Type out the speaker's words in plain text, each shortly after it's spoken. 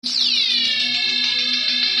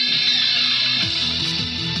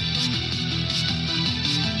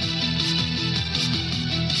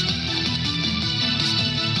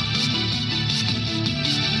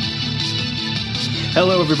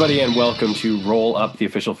Hello, everybody, and welcome to Roll Up, the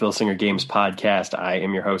official Phil Singer Games podcast. I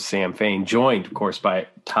am your host, Sam Fain, joined, of course, by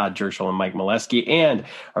Todd Jerschel and Mike Molesky, and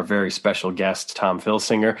our very special guest, Tom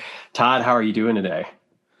Filsinger. Todd, how are you doing today?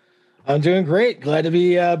 I'm doing great. Glad to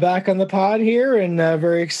be back on the pod here, and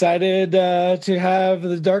very excited to have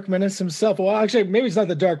the Dark Menace himself. Well, actually, maybe it's not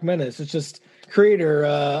the Dark Menace. It's just creator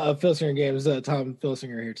of Phil Singer Games, Tom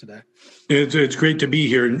Filsinger, here today. It's great to be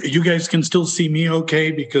here. You guys can still see me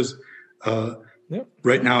okay because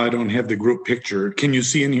right now I don't have the group picture. Can you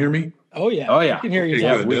see and hear me? Oh, yeah. Oh, yeah. We can hear you.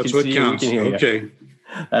 Yeah, that's what counts. Okay.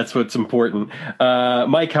 That's what's important.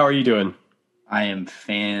 Mike, how are you doing? I am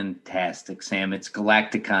fantastic, Sam. It's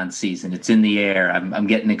Galacticon season. It's in the air. I'm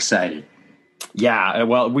getting excited. Yeah,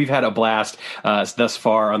 well, we've had a blast thus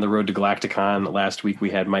far on the road to Galacticon. Last week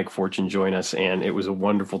we had Mike Fortune join us, and it was a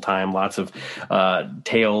wonderful time. Lots of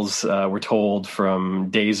tales were told from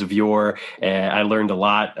days of yore. I learned a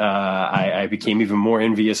lot. I became even more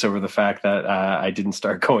envious over the fact that I didn't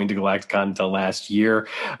start going to Galacticon until last year.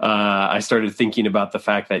 I started thinking about the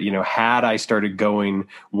fact that, had I started going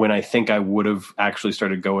when I think I would have actually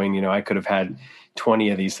started going, I could have had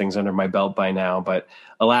 20 of these things under my belt by now. But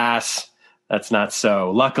alas, that's not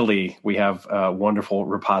so. Luckily, we have wonderful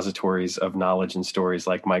repositories of knowledge and stories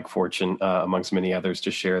like Mike Fortune, amongst many others,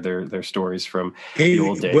 to share their stories from the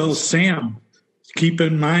old days. Well, Sam, keep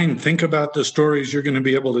in mind, think about the stories you're going to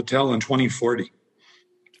be able to tell in 2040.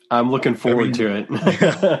 I'm looking forward to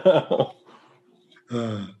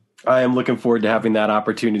it. I am looking forward to having that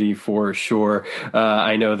opportunity for sure.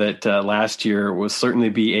 I know that last year will certainly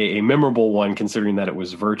be a memorable one, considering that it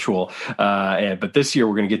was virtual. But this year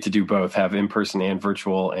we're going to get to do both, have in-person and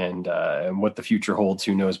virtual, and what the future holds,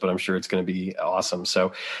 who knows, but I'm sure it's going to be awesome.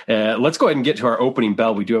 So let's go ahead and get to our opening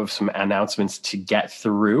bell. We do have some announcements to get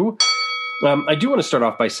through. I do want to start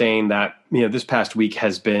off by saying that, this past week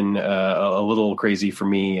has been a little crazy for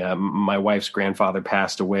me. My wife's grandfather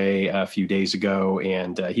passed away a few days ago,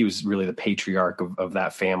 and he was really the patriarch of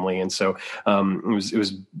that family. And so it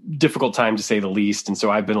was a difficult time, to say the least. And so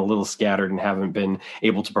I've been a little scattered and haven't been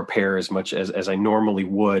able to prepare as much as I normally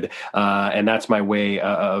would. And that's my way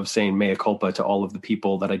of saying mea culpa to all of the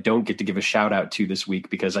people that I don't get to give a shout out to this week,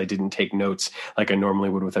 because I didn't take notes like I normally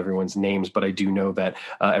would with everyone's names. But I do know that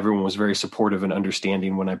everyone was very supportive and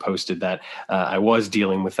understanding when I posted that I was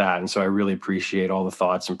dealing with that. And so I really appreciate all the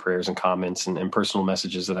thoughts and prayers and comments and personal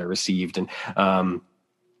messages that I received. And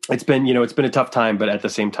it's been a tough time, but at the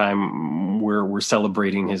same time, we're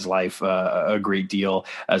celebrating his life a great deal,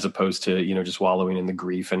 as opposed to, just wallowing in the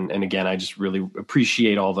grief. And again, I just really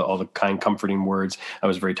appreciate all the kind, comforting words. I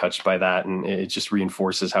was very touched by that. And it just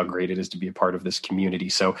reinforces how great it is to be a part of this community.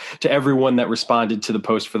 So to everyone that responded to the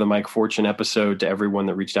post for the Mike Fortune episode, to everyone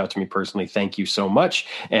that reached out to me personally, thank you so much.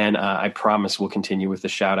 And I promise we'll continue with the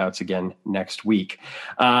shout outs again next week.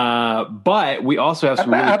 But we also have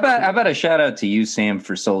some how about a shout out to you, Sam,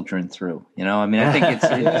 for soldiering through. I think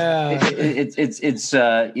it's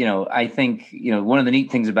I think one of the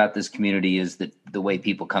neat things about this community is that the way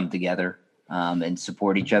people come together and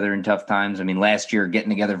support each other in tough times. I mean, last year getting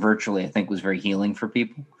together virtually, I think, was very healing for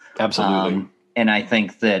people. Absolutely. And I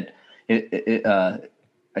think that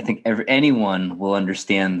anyone will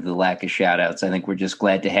understand the lack of shout outs. I think we're just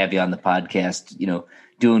glad to have you on the podcast,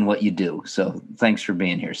 doing what you do. So thanks for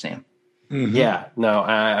being here, Sam. Mm-hmm. Yeah, no,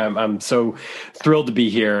 I'm so thrilled to be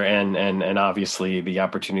here, and obviously the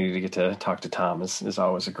opportunity to get to talk to Tom is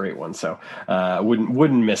always a great one. So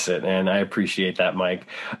wouldn't miss it, and I appreciate that, Mike.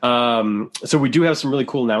 So we do have some really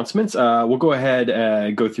cool announcements. We'll go ahead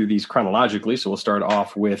and go through these chronologically. So we'll start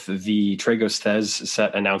off with the Tragos Thez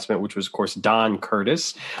set announcement, which was, of course, Don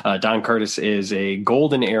Curtis. Don Curtis is a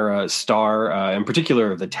Golden Era star, in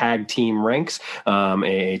particular the tag team ranks,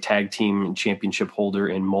 a tag team championship holder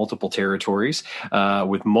in multiple territories.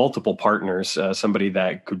 With multiple partners, somebody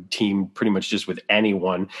that could team pretty much just with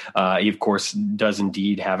anyone. He, of course, does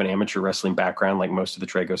indeed have an amateur wrestling background, like most of the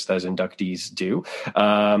Tragos Thez inductees do.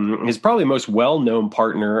 His probably most well-known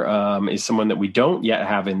partner is someone that we don't yet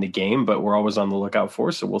have in the game, but we're always on the lookout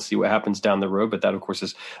for, so we'll see what happens down the road. But that, of course,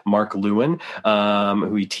 is Mark Lewin,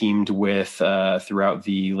 who he teamed with throughout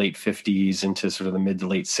the late 50s into sort of the mid to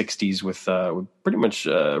late 60s with pretty much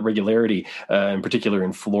regularity, in particular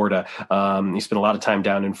in Florida. He spent a lot of time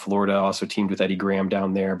down in Florida, also teamed with Eddie Graham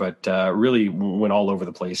down there, but really went all over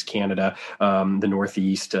the place. Canada, the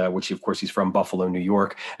Northeast, which of course he's from Buffalo, New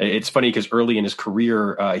York. It's funny because early in his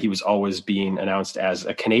career, he was always being announced as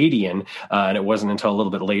a Canadian, and it wasn't until a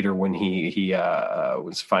little bit later when he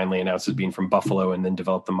was finally announced as being from Buffalo, and then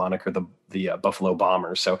developed the moniker the Buffalo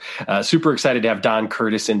Bombers. So super excited to have Don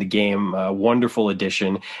Curtis in the game. Wonderful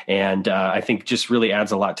addition, and I think just really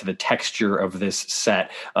adds a lot to the texture of this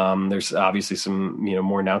set. There's obviously some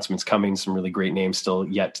more announcements coming, some really great names still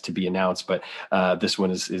yet to be announced, but this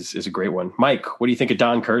one is a great one. Mike, what do you think of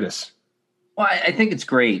Don Curtis? Well, I think it's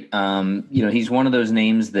great. He's one of those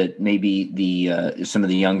names that maybe some of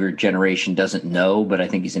the younger generation doesn't know, but I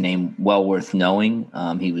think he's a name well worth knowing.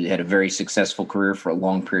 He had a very successful career for a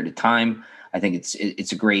long period of time. I think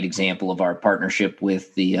it's a great example of our partnership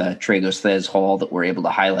with the Tragos Thesz Hall, that we're able to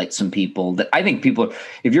highlight some people that I think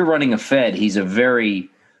if you're running a Fed, he's a very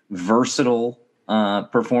versatile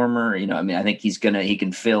performer. I think he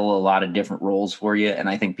can fill a lot of different roles for you, and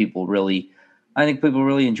I think people really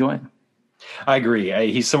enjoy him. I agree.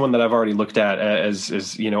 He's someone that I've already looked at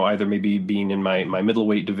as either maybe being in my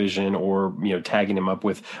middleweight division or tagging him up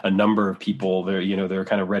with a number of people. They're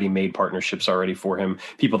kind of ready-made partnerships already for him.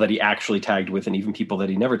 People that he actually tagged with, and even people that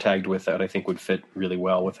he never tagged with that I think would fit really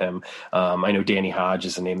well with him. I know Danny Hodge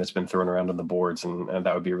is a name that's been thrown around on the boards, and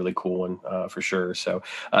that would be a really cool one for sure. So,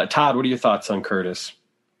 Todd, what are your thoughts on Curtis?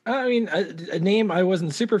 I mean, a name I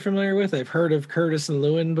wasn't super familiar with. I've heard of Curtis and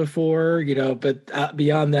Lewin before, but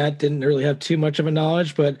beyond that, didn't really have too much of a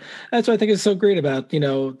knowledge. But that's what I think is so great about,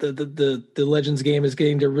 the Legends game, is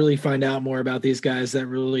getting to really find out more about these guys that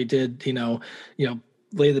really did,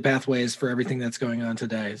 lay the pathways for everything that's going on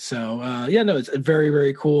today. So, it's very,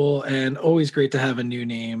 very cool, and always great to have a new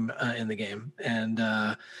name in the game. And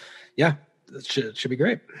it should be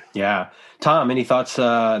great. Yeah. Tom, any thoughts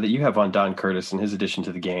that you have on Don Curtis and his addition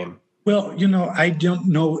to the game? Well, I don't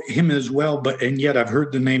know him as well, and yet I've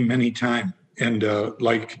heard the name many times. And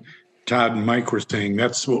like Todd and Mike were saying,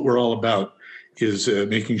 that's what we're all about, is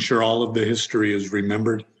making sure all of the history is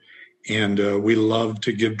remembered. And we love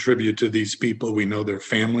to give tribute to these people. We know their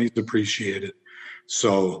families appreciate it.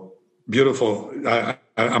 So beautiful.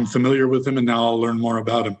 I'm familiar with him, and now I'll learn more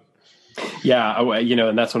about him. Yeah,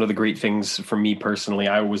 and that's one of the great things for me personally.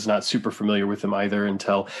 I was not super familiar with him either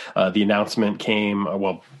until the announcement came.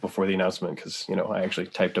 Well, before the announcement, because I actually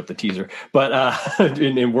typed up the teaser. But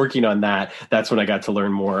in working on that, that's when I got to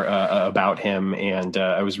learn more about him, and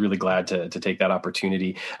I was really glad to take that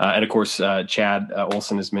opportunity. And of course, Chad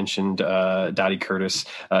Olson has mentioned Dottie Curtis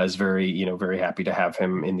is very happy to have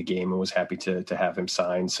him in the game, and was happy to have him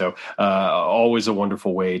signed. So always a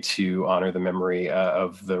wonderful way to honor the memory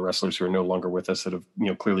of the wrestlers who are no longer with us, that have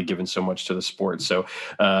clearly given so much to the sport. So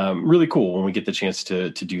really cool when we get the chance to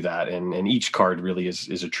do that, and each card really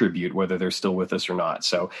is a tribute, whether they're still with us or not.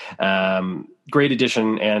 So great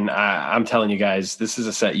addition, and I'm telling you guys, this is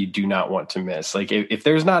a set you do not want to miss. Like if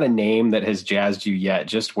there's not a name that has jazzed you yet,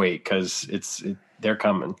 just wait, because they're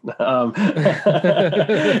coming. And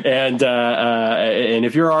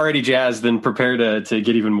if you're already jazzed, then prepare to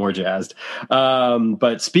get even more jazzed.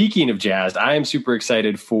 But speaking of jazzed, I am super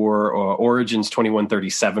excited for Origins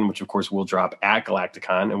 2137, which of course will drop at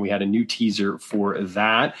Galacticon. And we had a new teaser for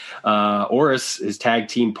that. Horus, his tag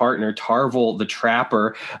team partner, Tarvel the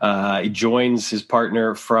Trapper, joins his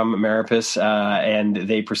partner from Maripus, and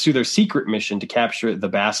they pursue their secret mission to capture the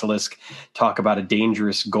Basilisk. Talk about a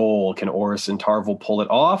dangerous goal. Can Horus and Tarvel pull it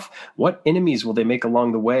off? What enemies will they make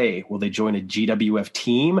along the way? Will they join a GWF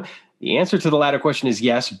team? The answer to the latter question is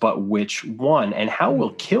yes, but which one? And how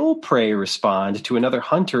will Killprey respond to another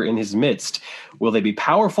hunter in his midst? Will they be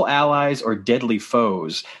powerful allies or deadly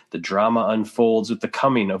foes? The drama unfolds with the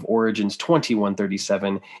coming of Origins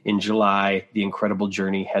 2137 in July. The incredible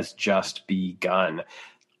journey has just begun.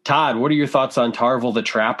 Todd, what are your thoughts on Tarvel the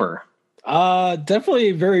Trapper?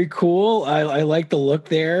 Definitely very cool. I like the look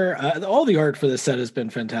there. All the art for this set has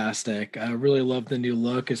been fantastic. I really love the new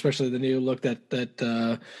look, especially the new look that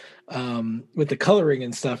with the coloring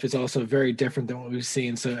and stuff is also very different than what we've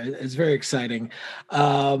seen. So it's very exciting.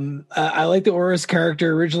 I like the Horus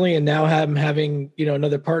character originally, and now having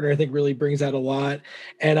another partner, I think really brings out a lot.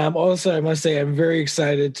 And I'm also, I must say, I'm very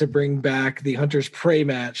excited to bring back the Hunter's Prey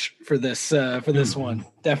match for this one.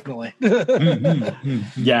 Definitely.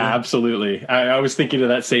 Yeah, absolutely. I was thinking of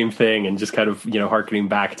that same thing, and just kind of, hearkening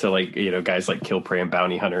back to guys like Killprey and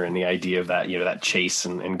Bounty Hunter, and the idea of that, that chase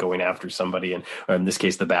and going after somebody, and or in this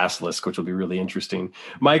case, the Basilisk, which will be really interesting.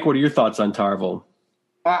 Mike, what are your thoughts on Tarvel?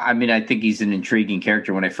 I mean, I think he's an intriguing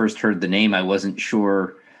character. When I first heard the name, I wasn't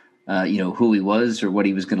sure, who he was or what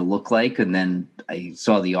he was going to look like. And then I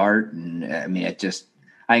saw the art, and I mean, I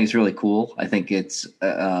think it's really cool. I think it's,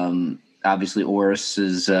 obviously Horus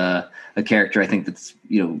is a character I think that's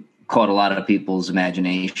caught a lot of people's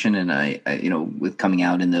imagination, and I with coming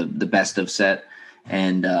out in the best of set,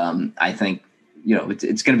 and I think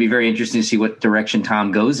it's going to be very interesting to see what direction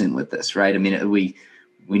Tom goes in with this, right? I mean, we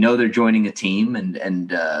we know they're joining a team, and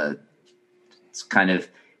it's kind of,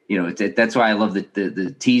 that's why I love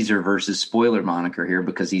the teaser versus spoiler moniker here,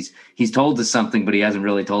 because he's told us something, but he hasn't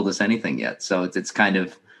really told us anything yet. So it's kind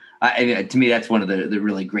of, to me, that's one of the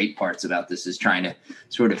really great parts about this, is trying to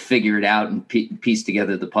sort of figure it out and piece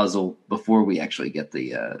together the puzzle before we actually get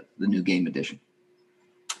the new game edition.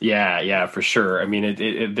 Yeah, for sure. I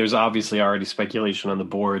mean, there's obviously already speculation on the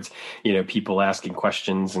boards, people asking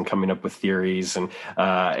questions and coming up with theories. And,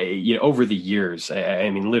 over the years, I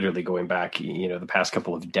mean, literally going back, the past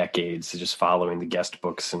couple of decades, just following the guest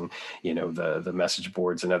books and, the message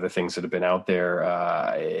boards and other things that have been out there,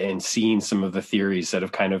 and seeing some of the theories that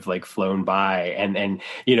have kind of like flown by, and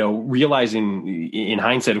realizing in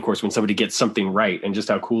hindsight, of course, when somebody gets something right, and just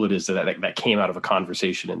how cool it is that came out of a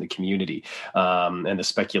conversation in the community, and the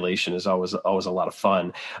speculation is always a lot of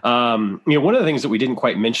fun. One of the things that we didn't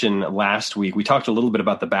quite mention last week, we talked a little bit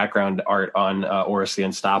about the background art on Horus the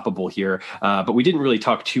Unstoppable here, but we didn't really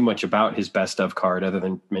talk too much about his best of card, other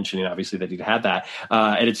than mentioning obviously that he'd had that.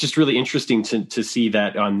 And it's just really interesting to see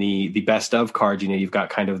that on the best of card, you've got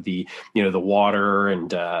kind of the water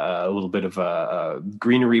and a little bit of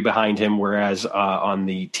greenery behind him, whereas on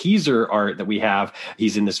the teaser art that we have,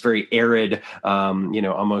 he's in this very arid,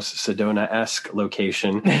 almost Sedona-esque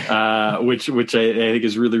location. Which I think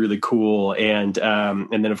is really, really cool. And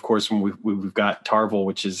then of course when we've got Tarvel,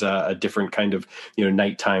 which is a different kind of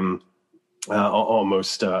nighttime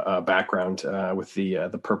almost background with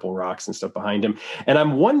the purple rocks and stuff behind him. And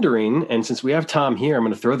I'm wondering, and since we have Tom here, I'm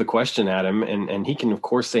going to throw the question at him, and he can of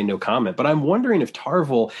course say no comment, but I'm wondering if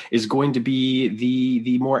Tarvel is going to be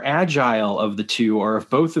the more agile of the two, or if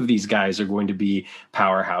both of these guys are going to be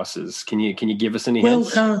powerhouses. Can you give us any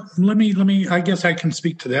hints? Let me I guess I can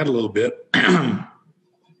speak to that a little bit.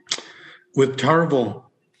 With Tarvel,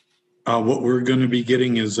 what we're going to be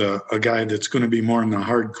getting is a guy that's going to be more in the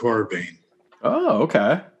hardcore vein. Oh,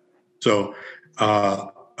 okay. So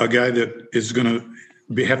a guy that is going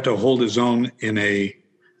to have to hold his own in a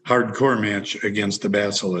hardcore match against the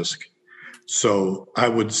Basilisk. So I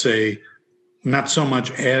would say not so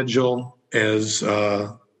much agile as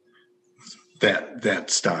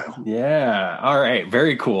that style. Yeah. All right.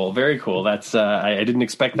 Very cool. Very cool. That's I didn't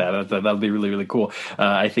expect that. That'll be really, really cool.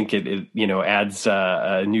 I think it adds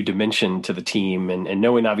a new dimension to the team, and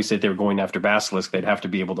knowing obviously that they were going after Basilisk, they'd have to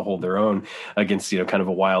be able to hold their own against kind of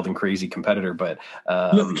a wild and crazy competitor. But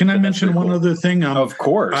look, can I mention one other thing? Of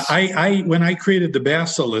course. I when I created the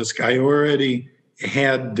Basilisk, I already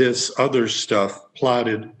had this other stuff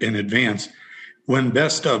plotted in advance. When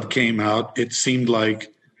Best Of came out, it seemed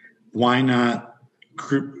like, why not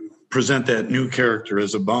present that new character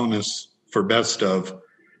as a bonus for Best Of?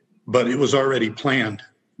 But it was already planned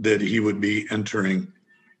that he would be entering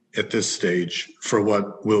at this stage for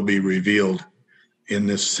what will be revealed in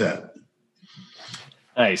this set.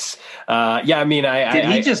 Nice. I mean, did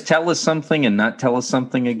he just tell us something and not tell us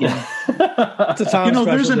something again?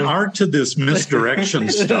 There's an art to this misdirection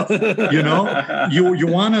stuff. You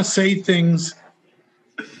want to say things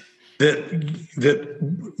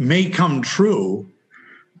that may come true,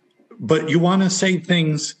 but you want to say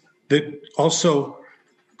things that also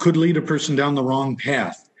could lead a person down the wrong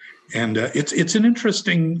path. And it's an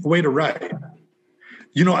interesting way to write.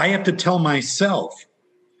 I have to tell myself,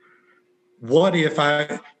 what if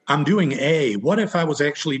I'm doing A? What if I was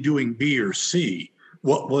actually doing B or C?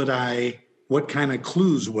 What kind of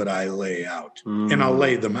clues would I lay out? And I'll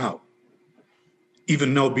lay them out,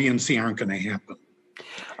 even though B and C aren't going to happen.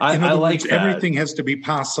 In other words, everything has to be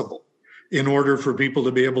possible in order for people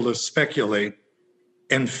to be able to speculate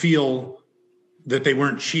and feel that they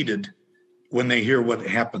weren't cheated when they hear what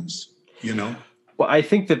happens, Well, I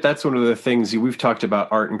think that's one of the things we've talked about,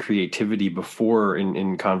 art and creativity before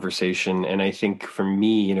in conversation. And I think for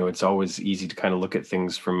me, it's always easy to kind of look at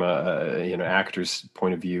things from a actor's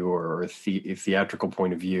point of view or a theatrical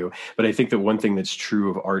point of view. But I think that one thing that's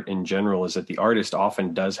true of art in general is that the artist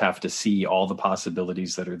often does have to see all the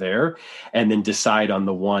possibilities that are there and then decide on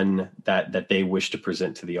the one that they wish to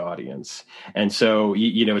present to the audience. And so,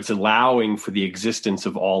 it's allowing for the existence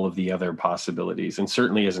of all of the other possibilities. And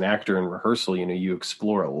certainly as an actor in rehearsal, you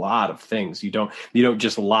explore a lot of things. You don't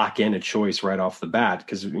just lock in a choice right off the bat,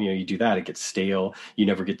 because you do that, it gets stale. You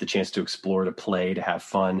never get the chance to explore, to play, to have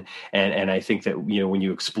fun. And I think that when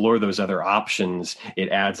you explore those other options, it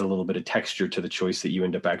adds a little bit of texture to the choice that you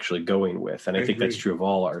end up actually going with. And I think that's true of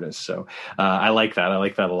all artists. So I like that. I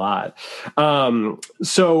like that a lot.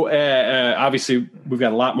 Obviously we've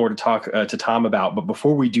got a lot more to talk to Tom about, but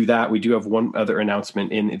before we do that, we do have one other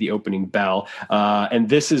announcement in the opening bell. And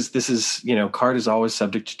this is card is always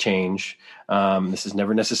subject to change. This is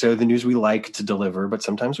never necessarily the news we like to deliver, but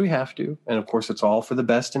sometimes we have to. And of course, it's all for the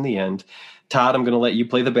best in the end. Todd, I'm going to let you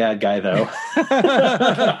play the bad guy, though,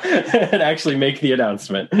 and actually make the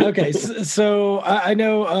announcement. Okay, so I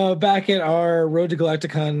know back at our Road to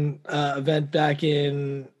Galacticon event back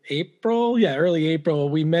in early April,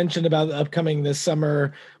 we mentioned about the upcoming this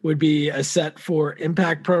summer would be a set for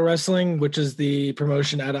Impact Pro Wrestling, which is the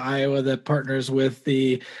promotion out of Iowa that partners with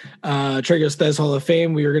the Tragos Thesz Hall of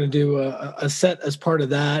Fame. We were going to do a set as part of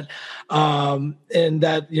that. And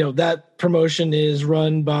that, that promotion is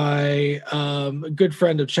run by a good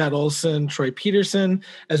friend of Chad Olson, Troy Peterson,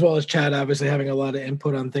 as well as Chad obviously having a lot of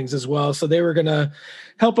input on things as well. So they were going to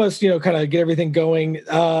help us, kind of get everything going.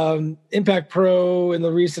 Impact Pro in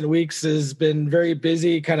the recent weeks has been very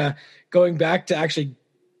busy, kind of going back to actually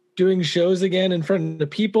doing shows again in front of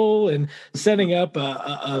people and setting up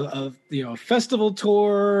a festival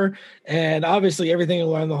tour, and obviously everything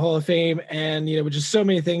around the Hall of Fame, and with just so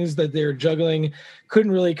many things that they're juggling,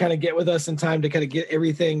 couldn't really kind of get with us in time to kind of get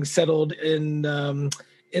everything settled in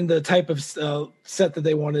the type of set that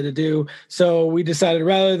they wanted to do. So we decided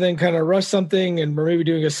rather than kind of rush something and we're maybe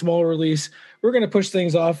doing a small release, we're going to push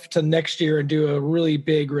things off to next year and do a really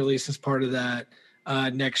big release as part of that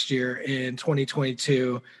next year in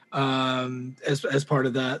 2022 as part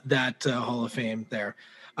of that Hall of Fame there.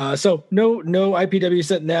 So no IPW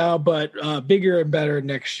set now, but bigger and better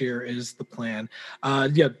next year is the plan.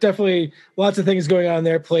 Definitely lots of things going on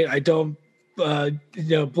there. Plate. I don't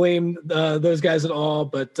blame those guys at all,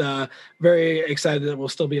 but very excited that we'll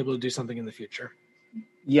still be able to do something in the future.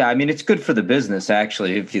 Yeah, I mean, it's good for the business,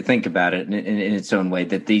 actually, if you think about it in its own way,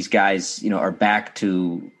 that these guys, are back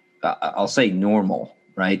to, I'll say, normal,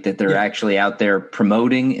 right? That they're actually out there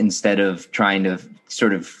promoting instead of trying to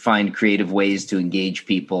sort of find creative ways to engage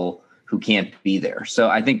people who can't be there.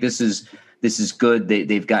 So I think this is good.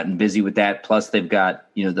 They've gotten busy with that. Plus, they've got,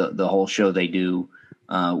 the whole show they do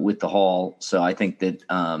with the Hall. So I think that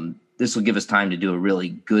this will give us time to do a really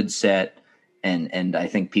good set. And I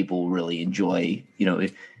think people will really enjoy,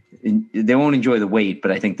 they won't enjoy the wait,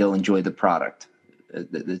 but I think they'll enjoy the product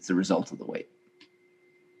that's the result of the wait.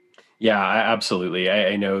 Yeah, absolutely.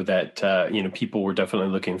 I know that, people were definitely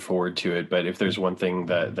looking forward to it. But if there's one thing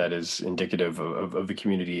that is indicative of the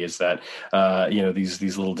community is that,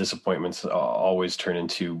 these little disappointments always turn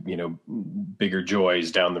into, bigger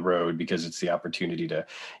joys down the road, because it's the opportunity to,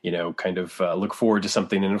 kind of look forward to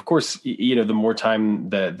something. And of course, the more time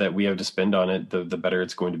that we have to spend on it, the better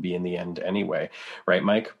it's going to be in the end anyway. Right,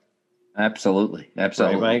 Mike? Absolutely. Right,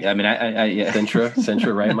 Mike? I mean, yeah.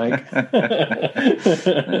 Centra, right, Mike?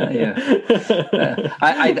 Yeah.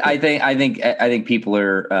 I think people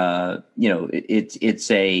are,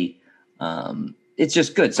 it's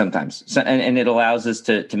just good sometimes. So, and it allows us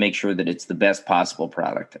to make sure that it's the best possible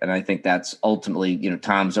product. And I think that's ultimately,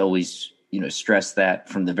 Tom's always, stressed that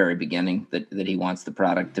from the very beginning, that he wants the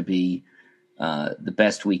product to be the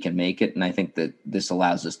best we can make it. And I think that this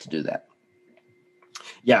allows us to do that.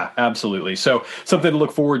 Yeah, absolutely. So something to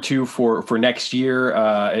look forward to for next year.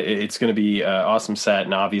 It's going to be an awesome set.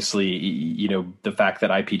 And obviously, the fact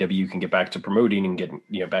that IPW can get back to promoting and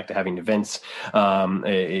get, back to having events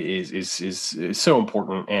is so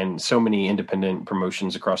important. And so many independent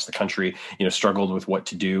promotions across the country, struggled with what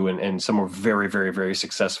to do. And some were very, very, very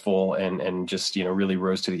successful and just, really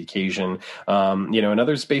rose to the occasion. And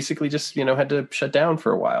others basically just, had to shut down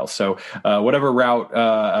for a while. So whatever route,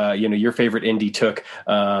 your favorite indie took,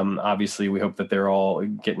 obviously we hope that they're all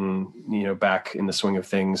getting, back in the swing of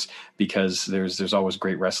things, because there's always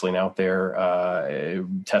great wrestling out there.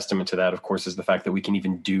 Testament to that, of course, is the fact that we can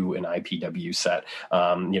even do an IPW set,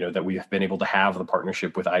 that we've been able to have the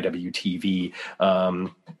partnership with IWTV,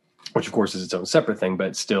 which of course is its own separate thing,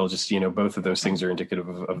 but still just, both of those things are indicative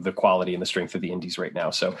of the quality and the strength of the indies right now.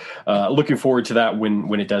 So looking forward to that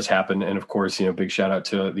when it does happen. And of course, big shout out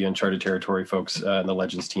to the Uncharted Territory folks and the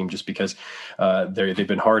Legends team, just because they've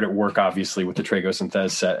been hard at work, obviously, with the Tragos and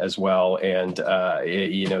Thesz set as well. And,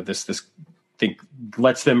 this think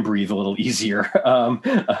lets them breathe a little easier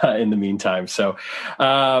in the meantime. So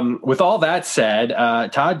with all that said,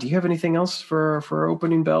 Todd, do you have anything else for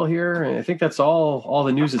opening bell here? I think that's all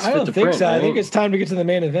the news is fit to print. So. Right? I think it's time to get to the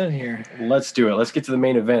main event here. Let's do it. Let's get to the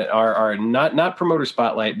main event. Our not promoter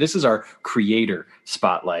spotlight. This is our creator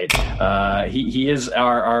spotlight. He is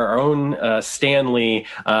our own Stanley,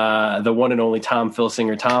 the one and only Tom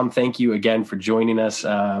Filsinger. Tom, thank you again for joining us.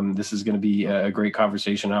 This is going to be a great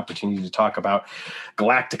conversation, opportunity to talk about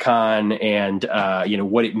Galacticon and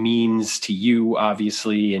what it means to you,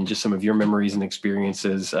 obviously, and just some of your memories and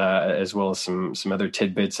experiences, as well as some other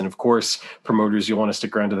tidbits. And of course, promoters, you'll want to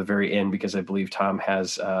stick around to the very end because I believe Tom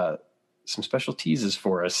has some special teases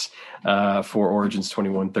for us for Origins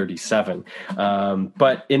 2137.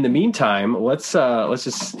 But in the meantime, let's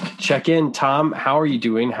just check in. Tom, how are you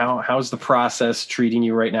doing? How's the process treating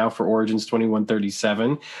you right now for Origins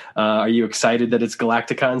 2137? Are you excited that it's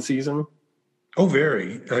Galacticon season? Oh,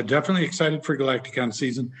 very. Definitely excited for Galacticon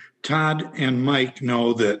season. Todd and Mike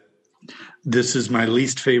know that this is my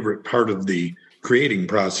least favorite part of the creating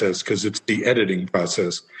process because it's the editing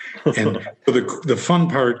process. And so the fun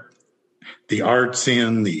part, the art's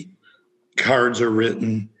in, the cards are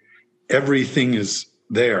written, everything is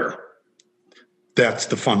there. That's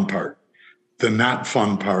the fun part. The not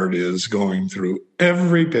fun part is going through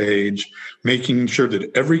every page, making sure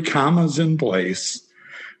that every comma's in place,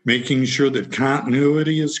 making sure that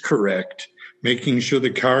continuity is correct, making sure the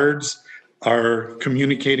cards are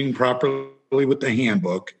communicating properly with the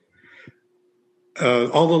handbook,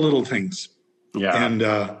 all the little things. Yeah. And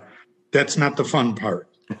that's not the fun part.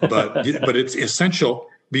 But it's essential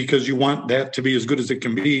because you want that to be as good as it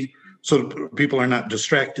can be so people are not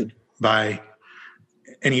distracted by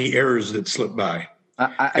any errors that slip by.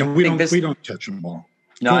 We don't touch them all.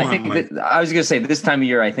 No, I was going to say this time of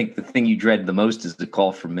year, I think the thing you dread the most is the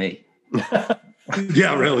call from me.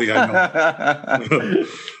 Yeah, really. I know.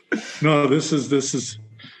 No, this is,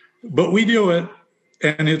 but we do it.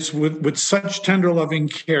 And it's with such tender, loving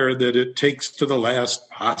care that it takes to the last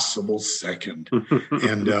possible second.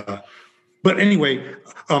 And but anyway,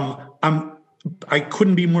 I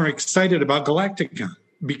couldn't be more excited about Galacticon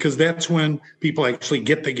because that's when people actually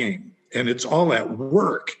get the game, and it's all that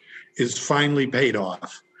work is finally paid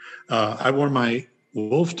off. I wore my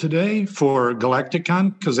wolf today for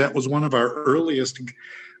Galacticon because that was one of our earliest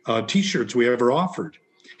T-shirts we ever offered.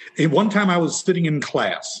 And one time I was sitting in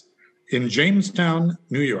class in Jamestown,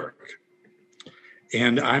 New York.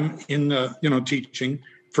 And I'm in teaching,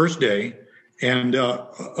 first day, and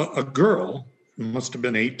a girl, must have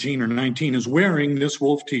been 18 or 19, is wearing this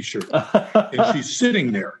wolf T-shirt. And she's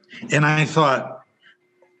sitting there. And I thought,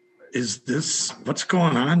 what's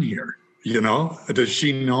going on here? Does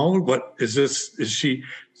she know what is this? Is she?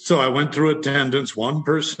 So I went through attendance, one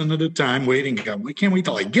person at a time, waiting. I can't wait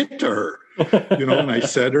till I get to her, and I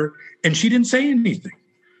said her, and she didn't say anything.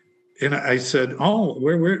 And I said, "Oh,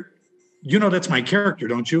 where? That's my character,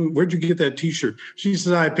 don't you? Where'd you get that T-shirt?" She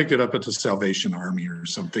said, "I picked it up at the Salvation Army or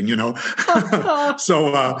something."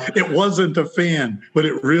 So it wasn't a fan, but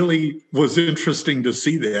it really was interesting to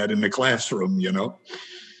see that in the classroom.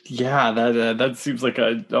 Yeah, that seems like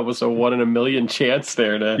almost a 1 in a million chance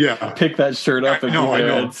there to pick that shirt up. And I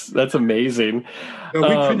know. That's amazing. We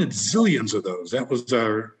printed zillions of those. That was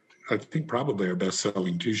I think probably our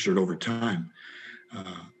best-selling T-shirt over time.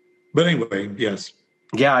 But anyway, yes.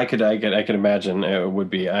 Yeah, I could imagine it would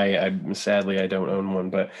be. I sadly I don't own one,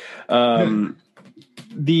 but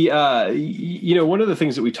the one of the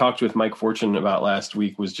things that we talked with Mike Fortune about last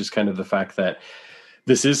week was just kind of the fact that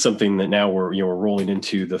this is something that now we're rolling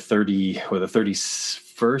into the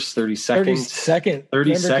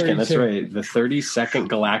 32nd. That's right. The 32nd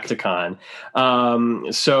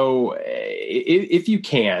Galacticon. So if you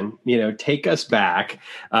can, take us back.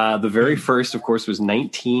 The very first, of course, was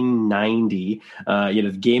 1990.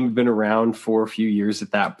 The game had been around for a few years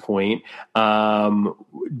at that point.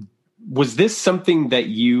 Was this something that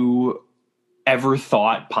you ever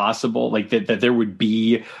thought possible, like that there would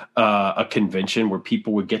be a convention where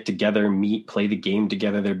people would get together, meet, play the game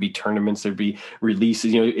together? There'd be tournaments, there'd be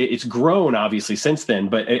releases. It's grown obviously since then,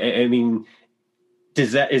 but I mean,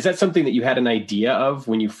 is that something that you had an idea of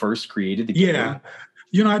when you first created the game? Yeah.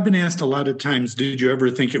 I've been asked a lot of times, did you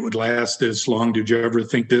ever think it would last this long? Did you ever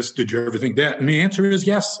think this? Did you ever think that? And the answer is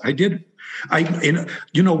yes, I did.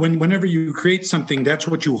 Whenever you create something, that's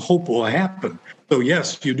what you hope will happen. So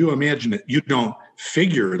yes, you do imagine it. You don't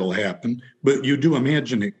figure it'll happen, but you do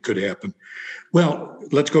imagine it could happen. Well,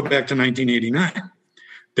 let's go back to 1989.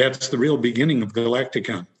 That's the real beginning of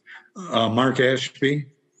Galacticon. Mark Ashby,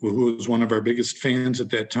 who was one of our biggest fans at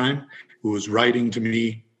that time, who was writing to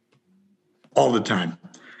me all the time.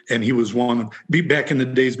 And he was back in the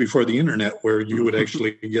days before the internet where you would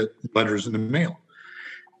actually get letters in the mail.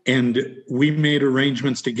 And we made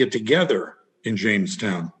arrangements to get together in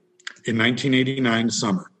Jamestown in 1989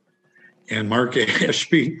 summer. And Mark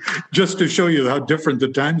Ashby, just to show you how different the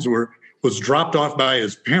times were, was dropped off by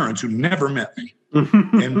his parents who never met me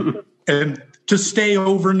and to stay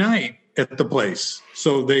overnight at the place.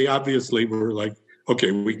 So they obviously were like,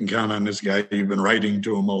 okay, we can count on this guy. You've been writing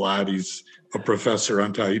to him a lot. He's a professor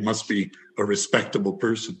on time. He must be a respectable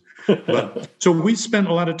person. But so we spent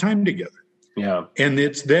a lot of time together. Yeah. And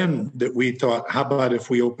it's then that we thought, how about if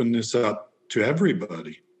we open this up to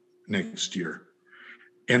everybody next year?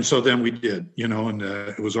 And so then we did, and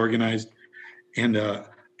it was organized. And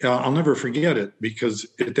I'll never forget it, because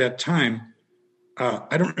at that time,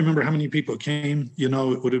 I don't remember how many people came.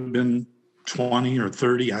 It would have been 20 or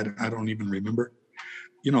 30. I don't even remember.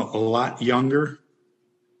 A lot younger,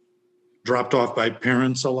 dropped off by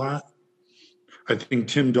parents a lot. I think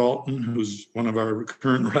Tim Dalton, who's one of our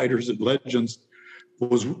current writers at Legends,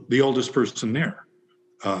 was the oldest person there.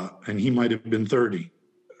 And he might have been 30.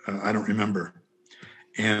 I don't remember.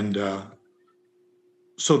 And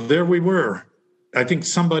so there we were. I think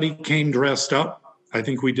somebody came dressed up. I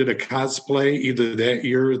think we did a cosplay either that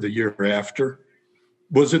year or the year after.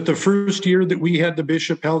 Was it the first year that we had the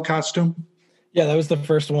Bishop Hell costume? Yeah, that was the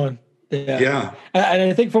first one. Yeah. And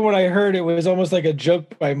I think from what I heard, it was almost like a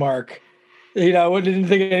joke by Mark. I didn't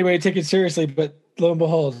think anybody would take it seriously, but lo and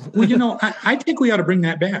behold. Well, I think we ought to bring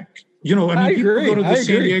that back. I agree. People go to the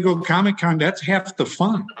San Diego Comic-Con, that's half the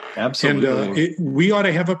fun. Absolutely. And we ought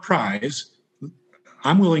to have a prize.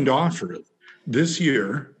 I'm willing to offer it this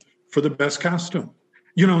year for the best costume.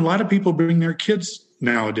 A lot of people bring their kids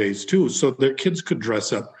nowadays too, so their kids could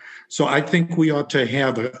dress up. So I think we ought to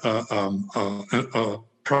have a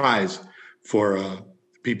prize for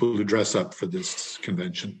people who dress up for this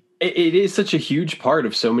convention. It is such a huge part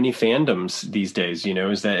of so many fandoms these days,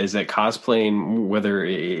 is that cosplaying, whether,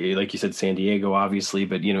 like you said, San Diego, obviously,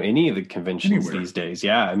 but, any of the conventions these days.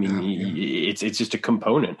 Yeah. I mean, it's just a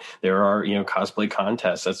component. There are, cosplay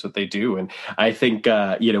contests. That's what they do. And I think,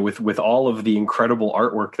 with all of the incredible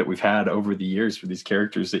artwork that we've had over the years for these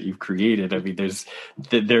characters that you've created, I mean,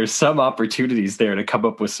 there's some opportunities there to come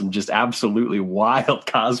up with some just absolutely wild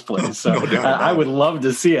cosplays. So I would love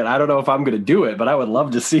to see it. I don't know if I'm going to do it, but I would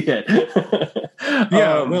love to see it.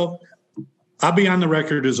 Well, I'll be on the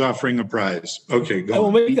record as offering a prize. Okay, go. I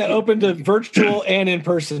will make that open to virtual and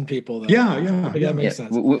in-person people. Though. Yeah. That makes sense.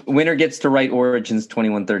 Winner gets to write Origins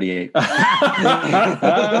 2138.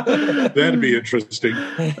 That'd be interesting.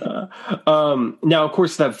 Now, of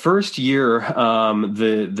course, that first year,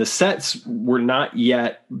 the sets were not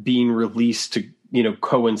yet being released to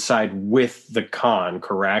coincide with the con,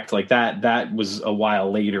 correct? Like that was a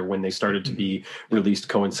while later when they started to be released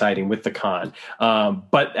coinciding with the con.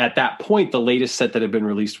 But at that point, the latest set that had been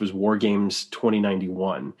released was War Games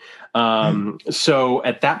 2091. So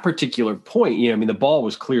at that particular point, the ball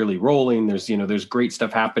was clearly rolling. There's great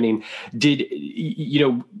stuff happening. Did,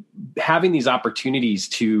 having these opportunities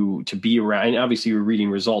to be around, and obviously you were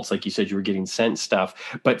reading results, like you said, you were getting sent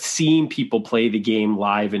stuff, but seeing people play the game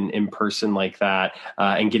live and in person like that,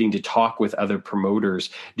 and getting to talk with other promoters,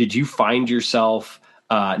 did you find yourself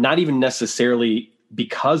not even necessarily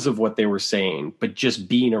because of what they were saying, but just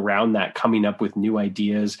being around that, coming up with new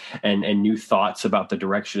ideas and new thoughts about the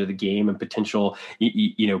direction of the game and potential,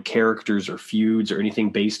 characters or feuds or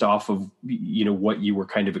anything based off of, what you were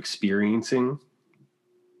kind of experiencing?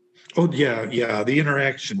 Oh, yeah. The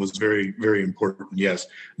interaction was very, very important. Yes.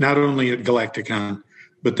 Not only at Galacticon,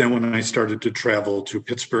 but then when I started to travel to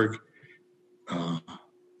Pittsburgh,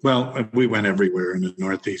 we went everywhere in the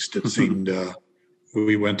Northeast. It seemed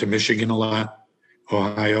we went to Michigan a lot,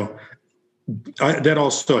 Ohio. That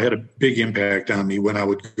also had a big impact on me when I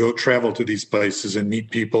would go travel to these places and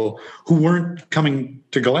meet people who weren't coming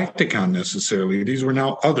to Galacticon necessarily. These were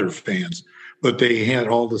now other fans, but they had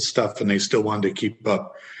all the stuff and they still wanted to keep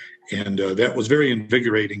up. And that was very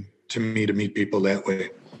invigorating to me to meet people that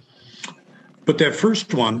way. But that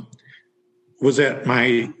first one was at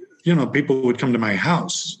people would come to my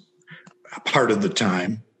house part of the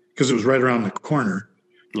time because it was right around the corner.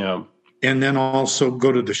 Yeah. And then also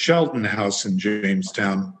go to the Shelton House in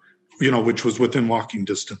Jamestown, which was within walking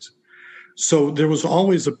distance. So there was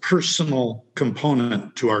always a personal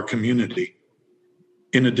component to our community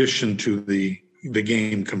in addition to the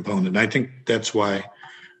game component. I think that's why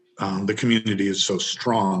the community is so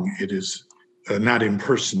strong. It is not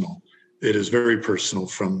impersonal. It is very personal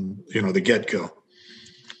from, the get-go.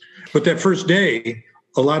 But that first day,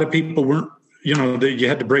 a lot of people weren't, you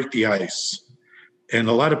had to break the ice. And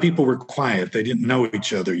a lot of people were quiet. They didn't know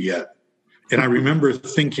each other yet. And I remember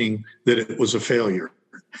thinking that it was a failure.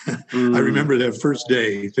 I remember that first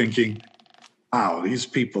day thinking, wow, these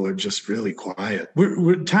people are just really quiet.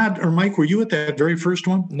 Todd or Mike, were you at that very first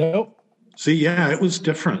one? Nope. See, yeah, it was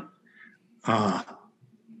different.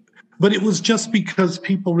 But it was just because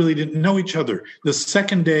people really didn't know each other. The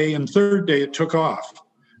second day and third day, it took off.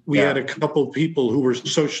 We had a couple people who were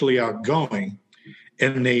socially outgoing,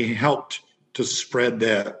 and they helped to spread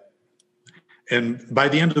that. And by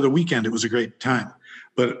the end of the weekend, it was a great time.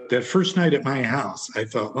 But that first night at my house, I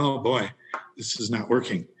thought, oh boy, this is not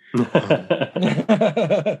working. Because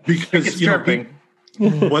it's chirping.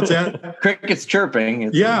 What's that? Crickets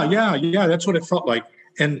chirping. Yeah. That's what it felt like.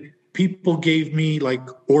 And people gave me like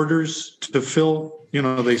orders to fill.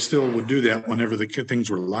 They still would do that whenever the things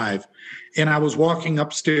were live. And I was walking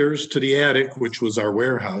upstairs to the attic, which was our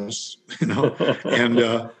warehouse, and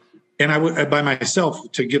I would by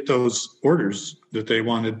myself to get those orders that they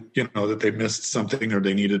wanted, that they missed something or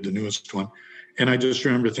they needed the newest one. And I just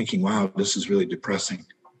remember thinking, wow, this is really depressing.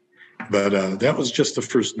 But that was just the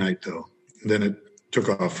first night, though. Then it took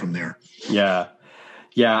off from there. Yeah.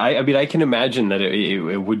 I mean, I can imagine that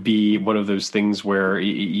it would be one of those things where,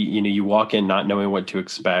 you walk in not knowing what to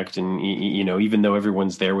expect. And, even though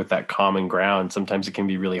everyone's there with that common ground, sometimes it can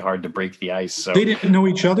be really hard to break the ice. So they didn't know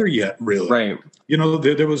each other yet, really. Right.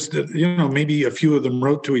 There was, maybe a few of them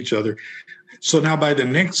wrote to each other. So now by the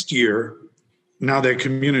next year, now that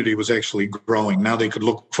community was actually growing. Now they could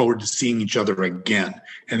look forward to seeing each other again.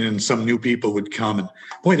 And then some new people would come. And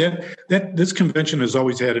boy, this convention has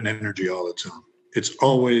always had an energy all its own. It's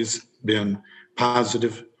always been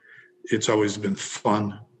positive. It's always been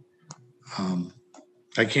fun.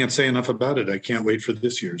 I can't say enough about it. I can't wait for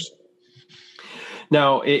this year's.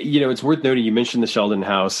 Now, it's worth noting, you mentioned the Sheldon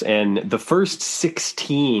House, and the first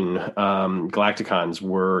 16 Galacticons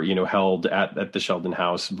were, held at the Sheldon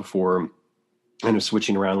House before kind of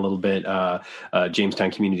switching around a little bit.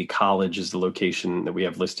 Jamestown Community College is the location that we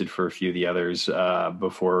have listed for a few of the others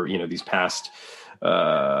before, these past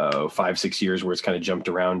 5-6 years where it's kind of jumped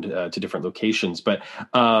around to different locations. But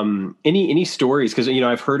any stories, because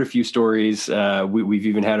I've heard a few stories, we've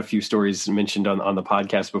even had a few stories mentioned on the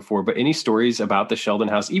podcast before, but any stories about the Sheldon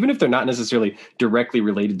House, even if they're not necessarily directly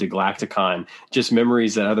related to Galacticon, just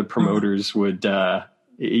memories that other promoters would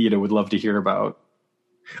love to hear about?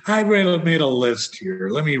 I made a list here.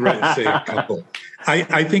 Let me say a couple.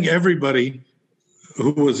 I think everybody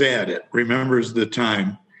who was at it remembers the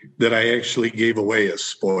time that I actually gave away a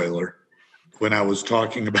spoiler when I was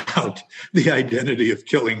talking about the identity of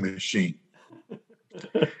Killing Machine.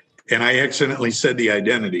 And I accidentally said the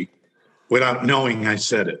identity without knowing I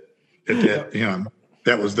said it.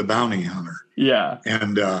 That was the bounty hunter. Yeah.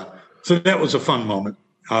 And so that was a fun moment.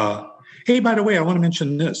 Hey, by the way, I want to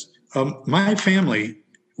mention this. My family,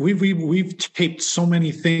 we've taped so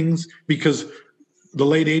many things because the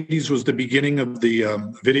late 80s was the beginning of the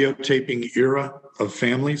videotaping era of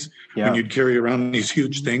families, when you'd carry around these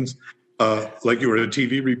huge things like you were a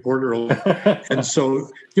TV reporter. And so,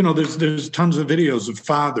 there's tons of videos of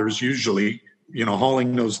fathers usually,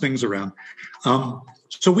 hauling those things around.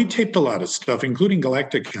 So we taped a lot of stuff, including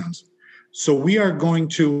Galacticons. So we are going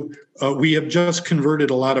to, we have just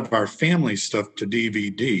converted a lot of our family stuff to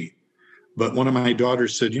DVD. But one of my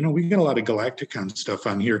daughters said, we got a lot of Galacticon stuff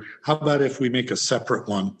on here. How about if we make a separate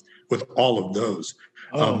one with all of those?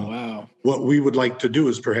 Oh, wow. What we would like to do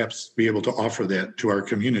is perhaps be able to offer that to our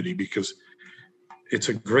community because it's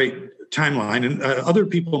a great timeline. And other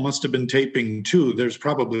people must have been taping too. There's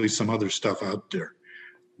probably some other stuff out there.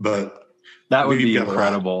 But that would be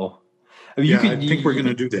incredible. I think we're going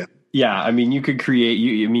to do that. Yeah, I mean, you could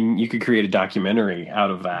create a documentary out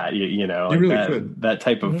of that. You really could. That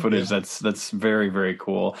type of footage. Yeah. That's very, very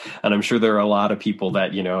cool. And I'm sure there are a lot of people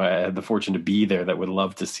that had the fortune to be there that would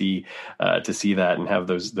love to see that and have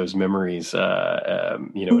those memories. We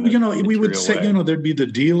would say there'd be the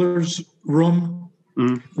dealer's room,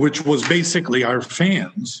 which was basically our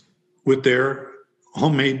fans with their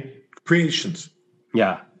homemade creations.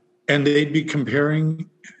 Yeah, and they'd be comparing.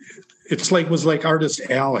 It was like Artist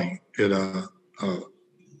Alley at a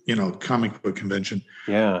comic book convention.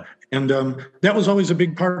 Yeah. And that was always a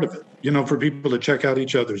big part of it, for people to check out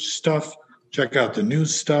each other's stuff, check out the new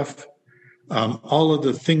stuff, all of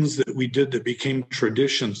the things that we did that became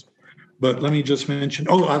traditions. But let me just mention,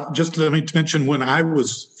 when I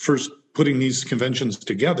was first putting these conventions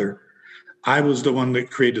together, I was the one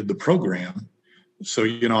that created the program. So,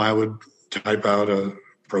 I would type out a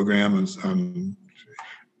program and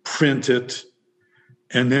print it,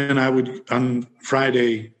 and then I would, on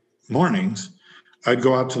Friday mornings, I'd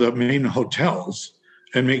go out to the main hotels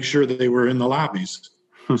and make sure that they were in the lobbies.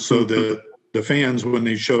 So the fans, when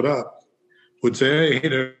they showed up, would say, hey,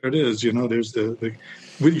 there it is. There's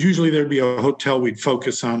usually there'd be a hotel we'd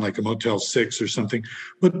focus on, like a Motel 6 or something.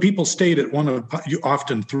 But people stayed at one of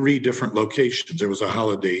often 3 different locations. There was a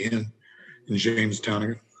Holiday Inn in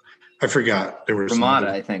Jamestown. I forgot. There was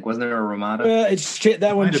Ramada, I think. Wasn't there a Ramada?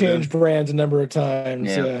 That one changed brands a number of times.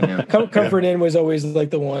 Yeah. Comfort Inn was always like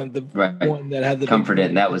the one that had the Comfort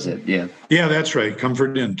Inn. That was it. Yeah. Yeah, that's right.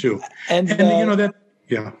 Comfort Inn too. And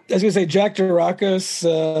yeah. I was gonna say Jack Durakos,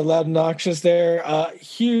 Loud and Noxious there.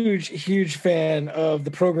 Huge fan of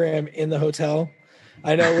the program in the hotel.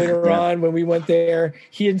 I know later on when we went there,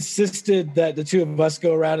 he insisted that the two of us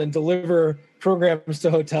go around and deliver programs to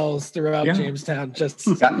hotels throughout Jamestown. Just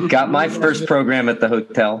got my first program at the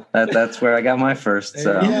hotel. That's where I got my first.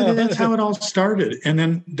 So. Yeah, that's how it all started. And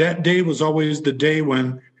then that day was always the day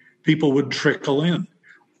when people would trickle in.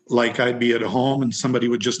 Like I'd be at home and somebody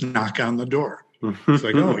would just knock on the door. It's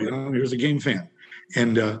like, oh, here's a game fan.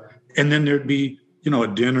 And then there'd be, a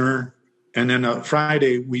dinner. And then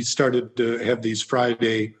Friday, we started to have these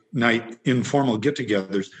Friday night informal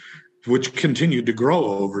get-togethers, which continued to grow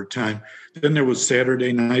over time. Then there was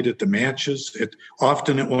Saturday night at the matches,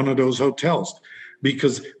 often at one of those hotels,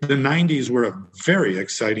 because the 90s were a very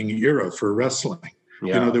exciting era for wrestling.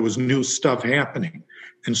 Yeah. There was new stuff happening.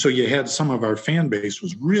 And so you had some of our fan base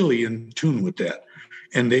was really in tune with that.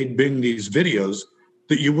 And they'd bring these videos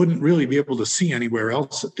that you wouldn't really be able to see anywhere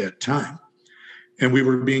else at that time. And we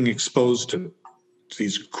were being exposed to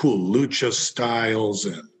these cool lucha styles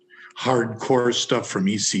and hardcore stuff from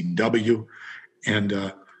ECW.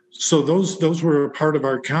 And so those were a part of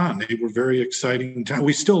our con. They were very exciting time.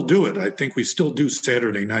 We still do it. I think we still do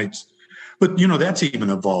Saturday nights. But, that's even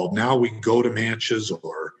evolved. Now we go to matches,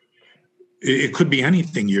 or it could be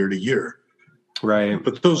anything year to year. Right.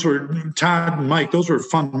 But those were, Todd and Mike, those were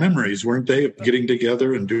fun memories, weren't they, of getting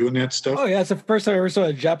together and doing that stuff? Oh, yeah. It's the first time I ever saw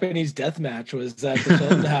a Japanese death match was at the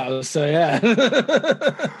Shelton House. So, yeah.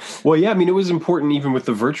 Well, yeah, I mean, it was important even with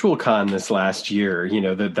the virtual con this last year,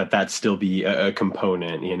 that still be a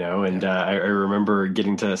component, and I remember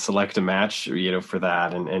getting to select a match, for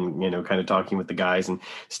that and kind of talking with the guys and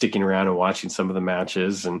sticking around and watching some of the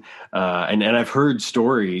matches. And I've heard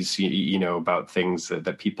stories, about things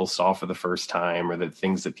that people saw for the first time, or the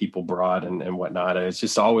things that people brought and whatnot. And it's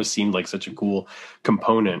just always seemed like such a cool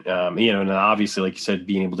component, and obviously, like you said,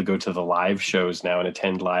 being able to go to the live shows now and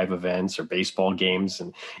attend live events or baseball games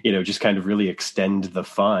and, just kind of really extend the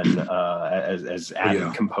fun as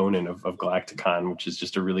added component of Galacticon, which is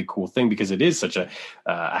just a really cool thing because it is such a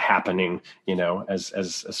happening, as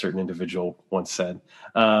a certain individual once said.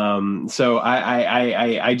 So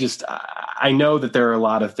I know that there are a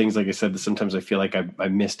lot of things, like I said, that sometimes I feel like I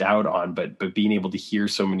missed out on, but being able to hear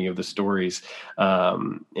so many of the stories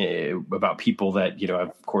about people that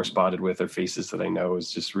I've corresponded with or faces that I know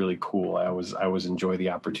is just really cool. I always enjoy the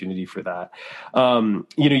opportunity for that.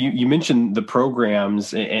 You mentioned the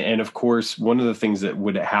programs, and of course, one of the things that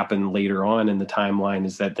would happen later on in the timeline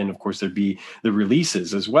is that then, of course, there'd be the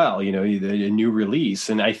releases as well. A new release,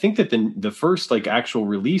 and I think that the first actual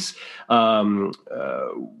release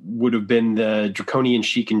would have been the Draconian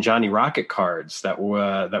Sheik and Johnny Rocket cards. That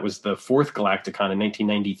was the fourth Galacticon in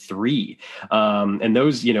 1993, and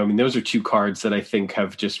those those are two cards that I think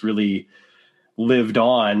have just really lived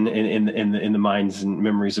on in the minds and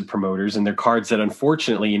memories of promoters, and they're cards that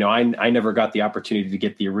unfortunately I never got the opportunity to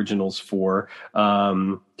get the originals for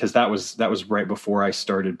because that was right before I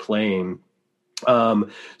started playing.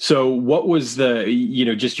 So what was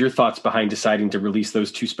the just your thoughts behind deciding to release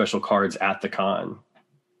those two special cards at the con?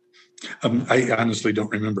 I honestly don't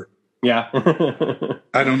remember. Yeah.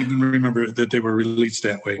 I don't even remember that they were released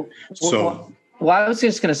that way. So well, I was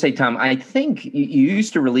just going to say, Tom, I think you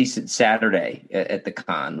used to release it Saturday at the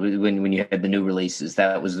con when you had the new releases.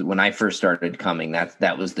 That was when I first started coming.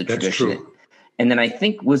 That was the tradition. That's true. And then I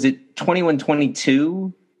think, was it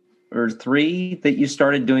 21-22 or 3 that you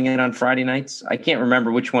started doing it on Friday nights? I can't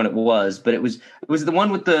remember which one it was, but it was the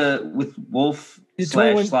one with Wolf /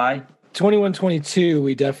 Sly. 21-22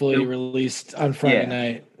 we definitely released on Friday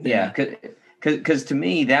night. Yeah, because to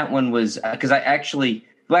me that one was because I actually.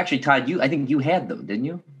 Well, actually, Todd, I think you had them, didn't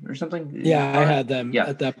you, or something? Yeah, I had them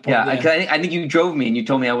at that point. Yeah, I think you drove me and you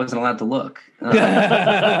told me I wasn't allowed to look. Hey,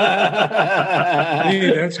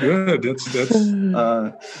 that's good. That's good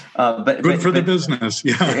for the business.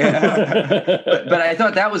 Yeah. But I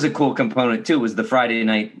thought that was a cool component too. Was the Friday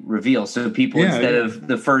night reveal? So people instead of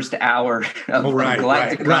the first hour of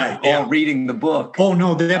Galacticon all reading the book. Oh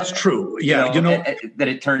no, that's true. Yeah, that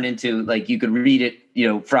it turned into you could read it.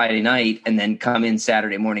 Friday night and then come in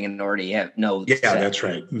Saturday morning and already have Yeah, that's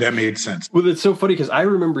right. that made sense. Well, it's so funny because I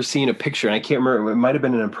remember seeing a picture, and I can't remember. It might have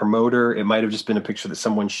been in a promoter. It might have just been a picture that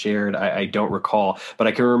someone shared. I don't recall, but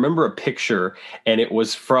I can remember a picture, and it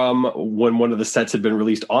was from when one of the sets had been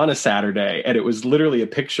released on a Saturday, and it was literally a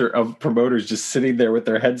picture of promoters just sitting there with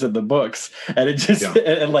their heads in the books, and it just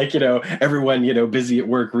and like, everyone, busy at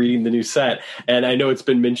work reading the new set. And I know it's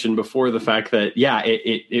been mentioned before, the fact that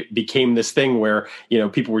it became this thing where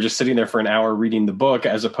people were just sitting there for an hour reading the book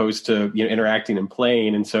as opposed to interacting and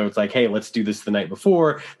playing. And so it's like, hey, let's do this the night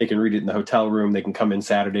before. They can read it in the hotel room. They can come in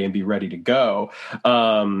Saturday and be ready to go.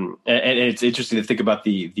 And it's interesting to think about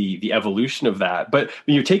the evolution of that. But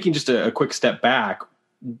when you're taking just a quick step back,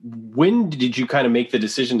 when did you kind of make the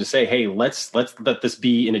decision to say, hey, let's let this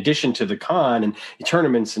be, in addition to the con and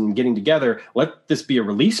tournaments and getting together, let this be a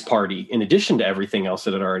release party in addition to everything else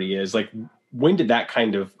that it already is? Like, when did that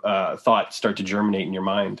kind of thought start to germinate in your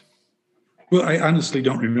mind? Well, I honestly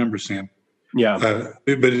don't remember, Sam. Yeah.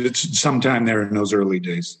 But it's sometime there in those early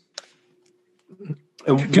days.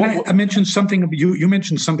 Can I mention something? You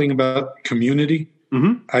mentioned something about community.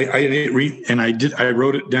 Mm-hmm. I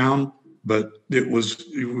wrote it down, but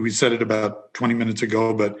we said it about 20 minutes